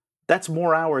 That's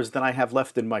more hours than I have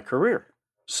left in my career.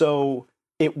 So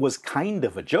it was kind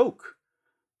of a joke.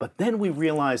 But then we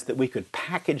realized that we could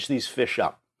package these fish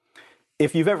up.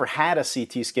 If you've ever had a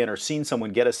CT scan or seen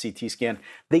someone get a CT scan,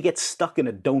 they get stuck in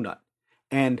a donut.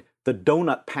 And the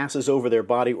donut passes over their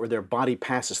body or their body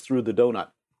passes through the donut.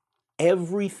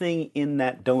 Everything in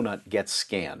that donut gets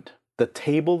scanned. The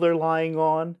table they're lying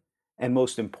on, and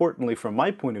most importantly, from my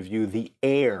point of view, the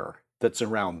air that's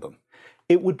around them.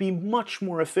 It would be much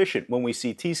more efficient when we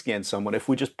CT scan someone if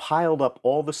we just piled up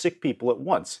all the sick people at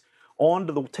once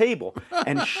onto the table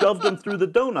and shoved them through the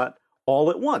donut all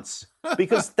at once.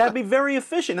 Because that'd be very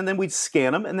efficient. And then we'd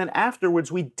scan them, and then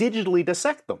afterwards we digitally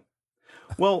dissect them.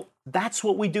 Well, that's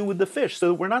what we do with the fish.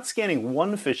 So we're not scanning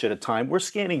one fish at a time, we're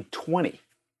scanning 20.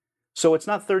 So it's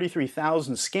not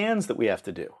 33,000 scans that we have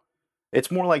to do. It's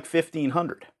more like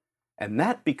 1,500. And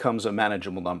that becomes a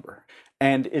manageable number.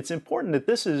 And it's important that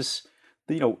this is,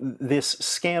 this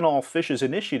Scan All Fishes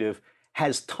initiative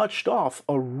has touched off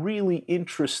a really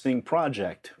interesting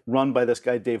project run by this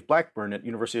guy, Dave Blackburn at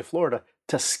University of Florida,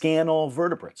 to scan all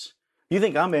vertebrates. You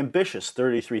think I'm ambitious,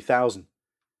 33,000.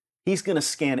 He's going to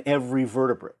scan every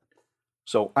vertebrate.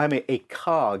 So I'm a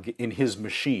cog in his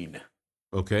machine.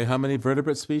 Okay, how many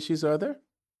vertebrate species are there?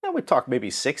 Now we talk maybe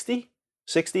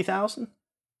 60,000.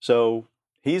 So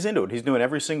he's into it. He's doing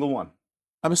every single one.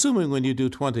 I'm assuming when you do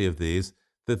 20 of these,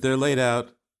 that they're laid out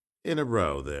in a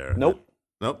row there. Nope.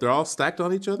 Nope, they're all stacked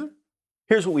on each other?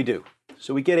 Here's what we do.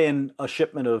 So we get in a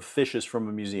shipment of fishes from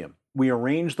a museum. We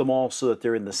arrange them all so that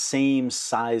they're in the same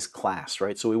size class,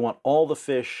 right? So we want all the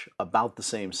fish about the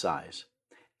same size.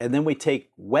 And then we take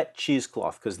wet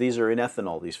cheesecloth, because these are in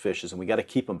ethanol, these fishes, and we got to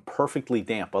keep them perfectly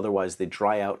damp. Otherwise, they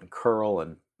dry out and curl,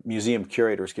 and museum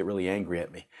curators get really angry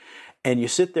at me. And you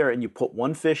sit there and you put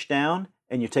one fish down,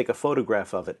 and you take a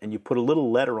photograph of it, and you put a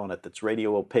little letter on it that's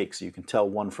radio opaque so you can tell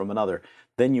one from another.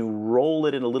 Then you roll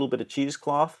it in a little bit of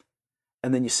cheesecloth,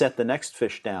 and then you set the next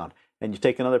fish down, and you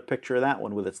take another picture of that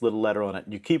one with its little letter on it.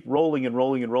 And you keep rolling and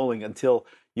rolling and rolling until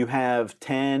you have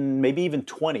 10, maybe even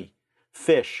 20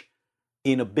 fish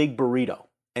in a big burrito.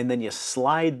 And then you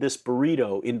slide this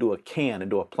burrito into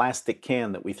a plastic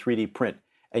can that we 3D print,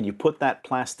 and you put that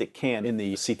plastic can in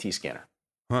the CT scanner.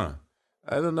 Huh.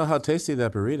 I don't know how tasty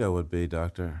that burrito would be,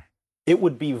 Doctor. It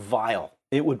would be vile.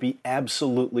 It would be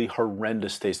absolutely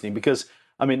horrendous tasting because,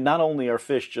 not only are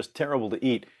fish just terrible to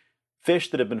eat, fish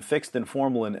that have been fixed in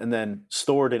formalin and then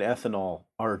stored in ethanol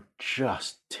are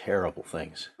just terrible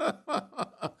things.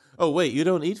 Oh, wait, you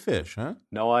don't eat fish, huh?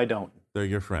 No, I don't. They're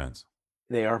your friends.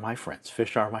 They are my friends.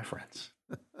 Fish are my friends.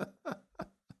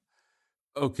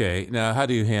 Okay, now how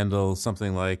do you handle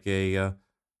something like a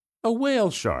whale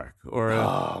shark or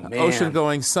an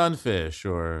ocean-going sunfish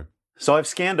or... So I've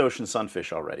scanned ocean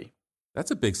sunfish already. That's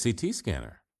a big CT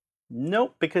scanner.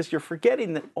 Nope, because you're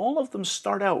forgetting that all of them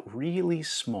start out really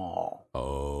small.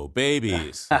 Oh,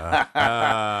 babies.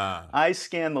 I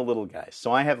scan the little guys.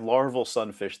 So I have larval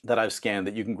sunfish that I've scanned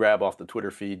that you can grab off the Twitter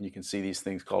feed, and you can see these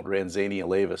things called Ranzania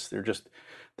laevis.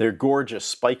 They're gorgeous,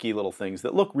 spiky little things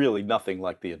that look really nothing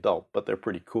like the adult, but they're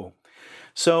pretty cool.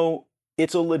 So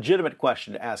it's a legitimate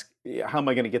question to ask, how am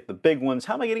I going to get the big ones?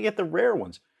 How am I going to get the rare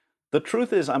ones? The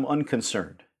truth is I'm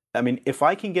unconcerned. If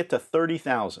I can get to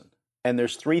 30,000 and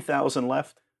there's 3,000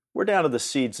 left, we're down to the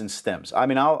seeds and stems.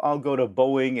 I'll go to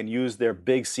Boeing and use their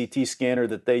big CT scanner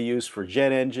that they use for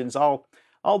jet engines. I'll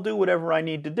do whatever I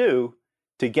need to do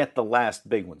to get the last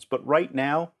big ones. But right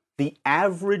now, the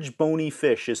average bony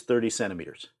fish is 30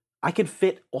 centimeters. I can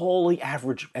fit all the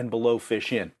average and below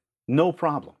fish in. No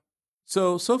problem.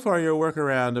 So far your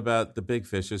workaround about the big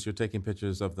fishes, you're taking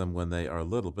pictures of them when they are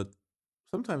little, but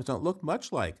sometimes don't look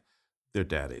much like their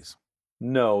daddies.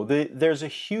 No, there's a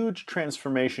huge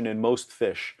transformation in most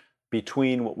fish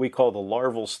between what we call the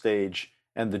larval stage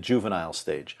and the juvenile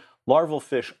stage. Larval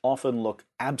fish often look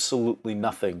absolutely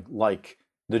nothing like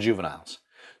the juveniles.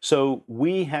 So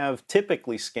we have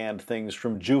typically scanned things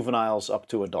from juveniles up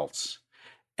to adults.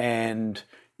 And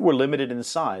we're limited in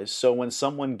size. So when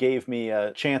someone gave me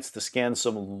a chance to scan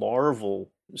some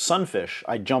larval sunfish,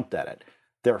 I jumped at it.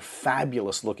 They're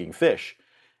fabulous looking fish,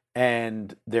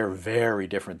 and they're very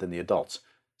different than the adults.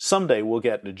 Someday we'll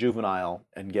get a juvenile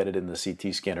and get it in the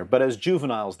CT scanner. But as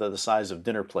juveniles, they're the size of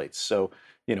dinner plates. So,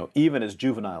 even as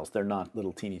juveniles, they're not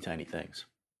little teeny tiny things.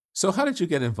 So how did you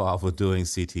get involved with doing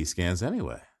CT scans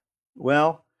anyway?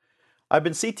 Well, I've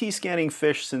been CT scanning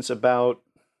fish since about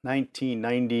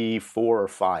 1994 or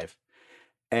 5.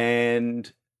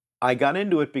 And I got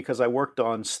into it because I worked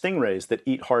on stingrays that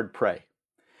eat hard prey.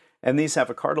 And these have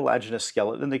a cartilaginous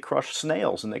skeleton, and they crush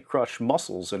snails, and they crush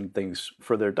mussels and things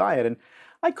for their diet. And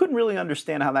I couldn't really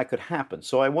understand how that could happen.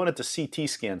 So I wanted to CT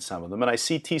scan some of them. And I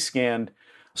CT scanned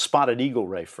spotted eagle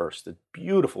ray first, a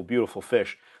beautiful, beautiful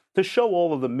fish, to show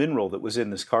all of the mineral that was in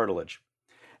this cartilage.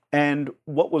 And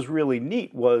what was really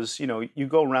neat was, you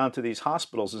go around to these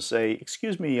hospitals and say,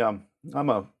 excuse me, I'm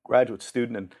a graduate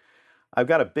student and I've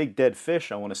got a big dead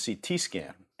fish I want to CT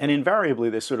scan. And invariably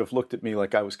they sort of looked at me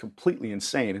like I was completely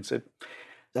insane and said,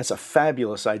 that's a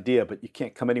fabulous idea, but you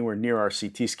can't come anywhere near our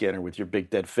CT scanner with your big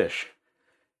dead fish.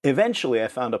 Eventually I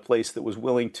found a place that was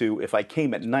willing to, if I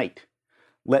came at night,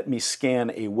 let me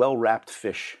scan a well-wrapped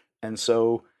fish. And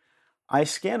so I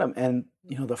scanned them, and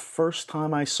the first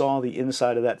time I saw the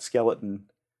inside of that skeleton,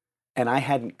 and I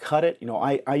hadn't cut it,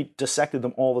 I dissected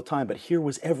them all the time, but here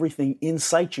was everything in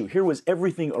situ. Here was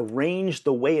everything arranged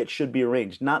the way it should be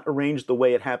arranged, not arranged the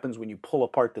way it happens when you pull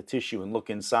apart the tissue and look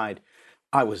inside.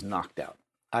 I was knocked out.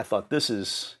 I thought, this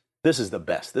is this is the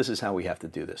best. This is how we have to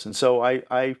do this. And so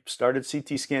I started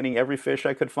CT scanning every fish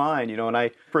I could find, and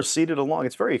I proceeded along.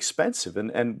 It's very expensive,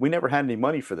 and we never had any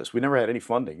money for this. We never had any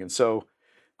funding. And so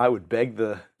I would beg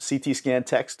the CT scan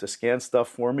techs to scan stuff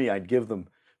for me. I'd give them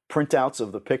printouts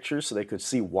of the pictures so they could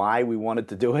see why we wanted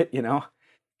to do it,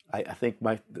 I think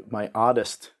my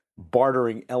oddest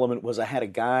bartering element was I had a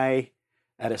guy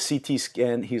at a CT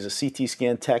scan. He's a CT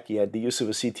scan tech. He had the use of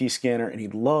a CT scanner, and he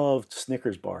loved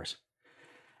Snickers bars.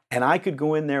 And I could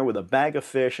go in there with a bag of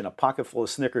fish and a pocket full of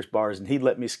Snickers bars, and he'd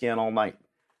let me scan all night.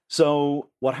 So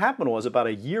what happened was, about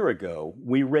a year ago,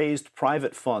 we raised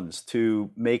private funds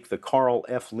to make the Carl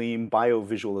F. Leem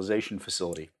Biovisualization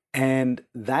Facility. And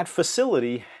that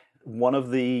facility, one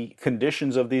of the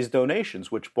conditions of these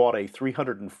donations, which bought a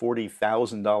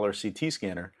 $340,000 CT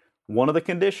scanner, one of the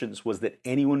conditions was that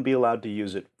anyone be allowed to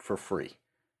use it for free.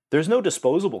 There's no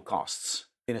disposable costs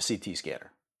in a CT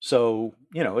scanner. So,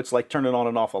 it's like turning on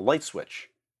and off a light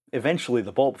switch. Eventually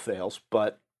the bulb fails,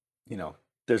 but,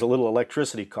 there's a little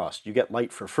electricity cost. You get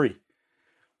light for free.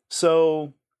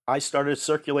 So I started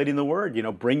circulating the word,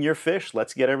 bring your fish,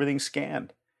 let's get everything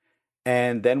scanned.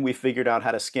 And then we figured out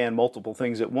how to scan multiple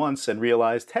things at once and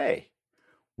realized, hey,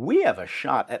 we have a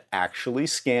shot at actually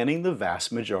scanning the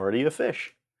vast majority of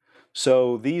fish.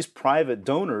 So these private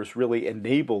donors really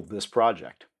enabled this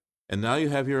project. And now you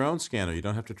have your own scanner. You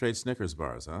don't have to trade Snickers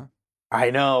bars, huh? I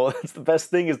know. That's the best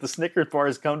thing is the Snickers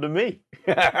bars come to me.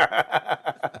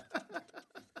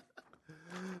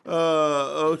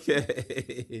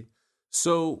 Okay.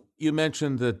 So you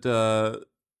mentioned that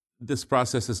this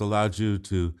process has allowed you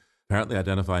to apparently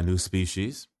identify new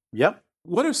species. Yep.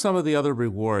 What are some of the other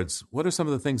rewards? What are some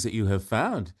of the things that you have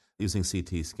found using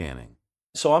CT scanning?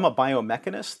 So I'm a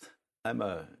biomechanist. I'm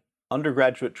a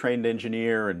undergraduate trained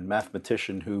engineer and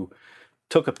mathematician who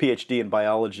took a PhD in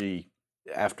biology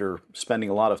after spending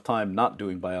a lot of time not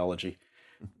doing biology.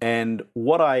 And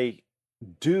what I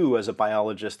do as a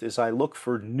biologist is I look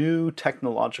for new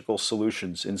technological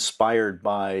solutions inspired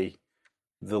by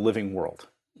the living world.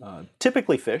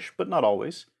 Typically fish, but not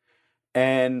always.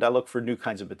 And I look for new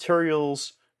kinds of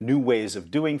materials, new ways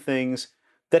of doing things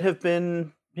that have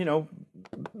been,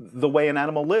 the way an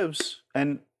animal lives.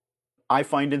 And I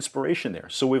find inspiration there.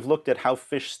 So we've looked at how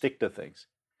fish stick to things.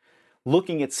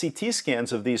 Looking at CT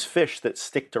scans of these fish that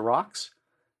stick to rocks,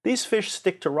 these fish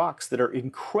stick to rocks that are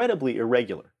incredibly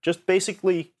irregular. Just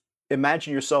basically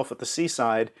imagine yourself at the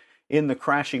seaside in the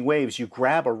crashing waves. You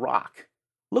grab a rock.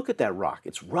 Look at that rock.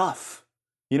 It's rough.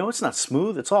 It's not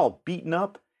smooth. It's all beaten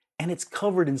up, and it's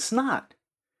covered in snot.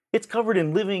 It's covered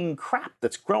in living crap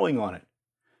that's growing on it.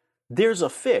 There's a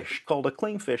fish called a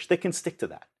clingfish that can stick to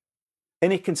that.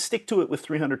 And it can stick to it with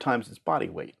 300 times its body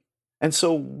weight. And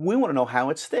so we want to know how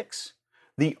it sticks.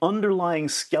 The underlying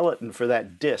skeleton for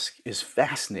that disc is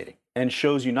fascinating and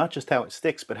shows you not just how it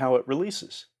sticks, but how it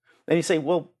releases. And you say,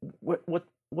 well,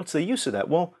 what's the use of that?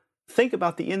 Well, think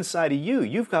about the inside of you.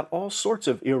 You've got all sorts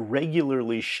of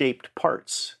irregularly shaped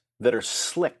parts that are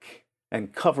slick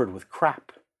and covered with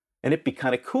crap. And it'd be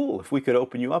kind of cool if we could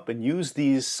open you up and use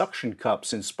these suction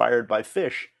cups inspired by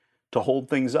fish to hold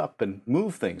things up and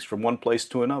move things from one place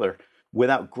to another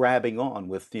without grabbing on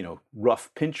with, rough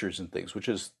pinchers and things, which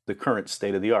is the current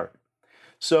state of the art.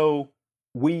 So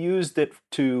we used it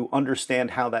to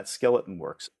understand how that skeleton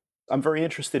works. I'm very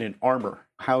interested in armor,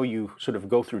 how you sort of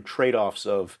go through trade-offs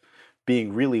of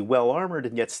being really well armored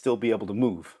and yet still be able to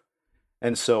move.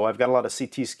 And so I've got a lot of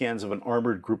CT scans of an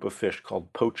armored group of fish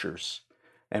called poachers.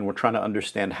 And we're trying to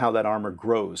understand how that armor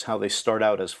grows, how they start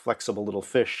out as flexible little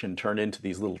fish and turn into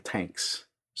these little tanks.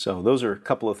 So those are a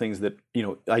couple of things that,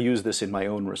 I use this in my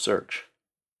own research.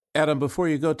 Adam, before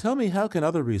you go, tell me, how can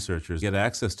other researchers get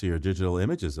access to your digital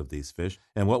images of these fish,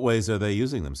 and what ways are they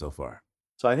using them so far?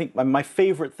 So I think my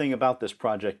favorite thing about this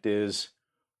project is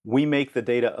we make the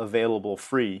data available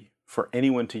free for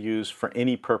anyone to use for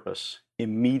any purpose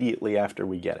immediately after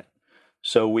we get it.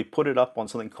 So we put it up on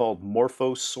something called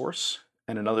MorphoSource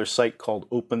and another site called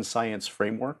Open Science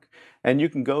Framework. And you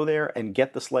can go there and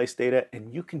get the slice data,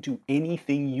 and you can do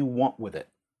anything you want with it.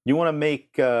 You want to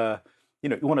make,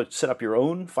 you want to set up your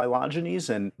own phylogenies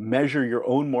and measure your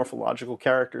own morphological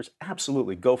characters?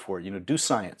 Absolutely, go for it. Do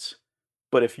science.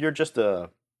 But if you're just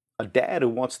a dad who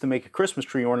wants to make a Christmas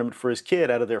tree ornament for his kid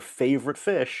out of their favorite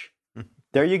fish,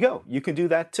 there you go. You can do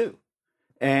that too.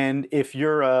 And if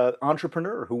you're an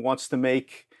entrepreneur who wants to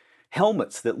make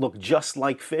helmets that look just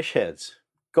like fish heads,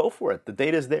 go for it. The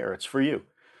data's there. It's for you.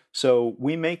 So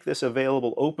we make this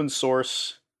available open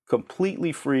source,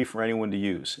 completely free for anyone to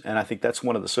use. And I think that's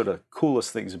one of the sort of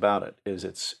coolest things about it, is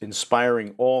it's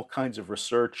inspiring all kinds of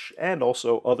research and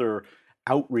also other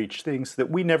outreach things that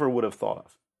we never would have thought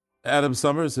of. Adam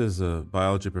Summers is a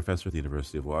biology professor at the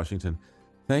University of Washington.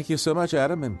 Thank you so much,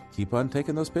 Adam, and keep on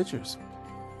taking those pictures.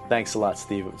 Thanks a lot,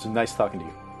 Steve. It was nice talking to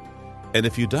you. And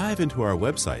if you dive into our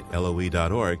website,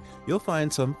 LOE.org, you'll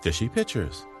find some fishy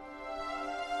pictures.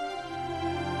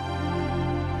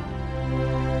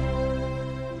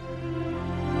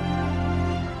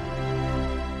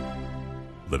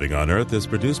 Living on Earth is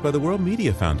produced by the World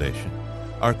Media Foundation.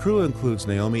 Our crew includes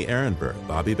Naomi Ehrenberg,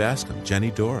 Bobby Bascom, Jenny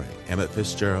Doring, Emmett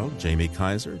Fitzgerald, Jamie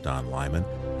Kaiser, Don Lyman,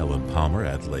 Helen Palmer,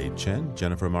 Adelaide Chen,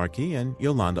 Jennifer Markey, and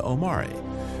Yolanda Omari.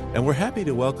 And we're happy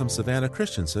to welcome Savannah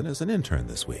Christensen as an intern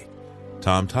this week.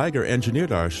 Tom Tiger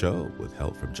engineered our show with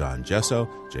help from John Gesso,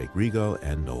 Jake Rigo,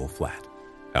 and Noel Flatt.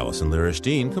 Allison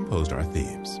Lirish-Dean composed our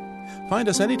themes. Find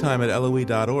us anytime at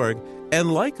LOE.org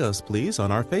and like us, please,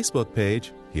 on our Facebook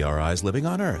page, PRI's Living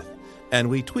on Earth. And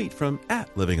we tweet from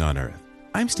 @LivingOnEarth.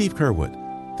 I'm Steve Curwood.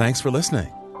 Thanks for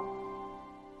listening.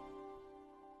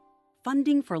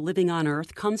 Funding for Living on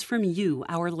Earth comes from you,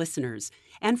 our listeners,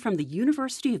 and from the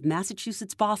University of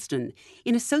Massachusetts Boston,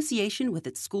 in association with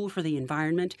its School for the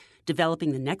Environment,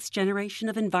 developing the next generation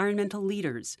of environmental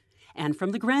leaders, and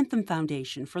from the Grantham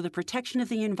Foundation for the Protection of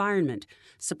the Environment,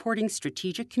 supporting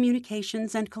strategic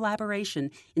communications and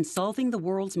collaboration in solving the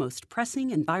world's most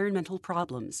pressing environmental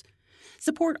problems.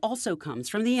 Support also comes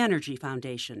from the Energy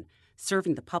Foundation,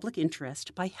 serving the public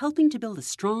interest by helping to build a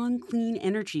strong, clean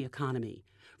energy economy.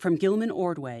 From Gilman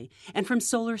Ordway and from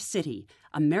Solar City,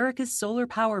 America's solar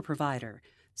power provider.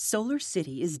 Solar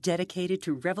City is dedicated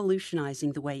to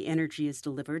revolutionizing the way energy is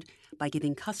delivered by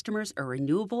giving customers a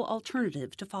renewable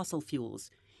alternative to fossil fuels.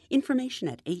 Information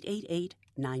at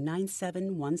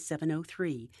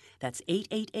 888-997-1703. That's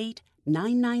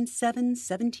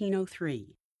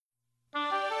 888-997-1703.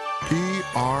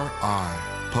 PRI,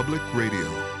 Public Radio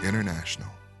International.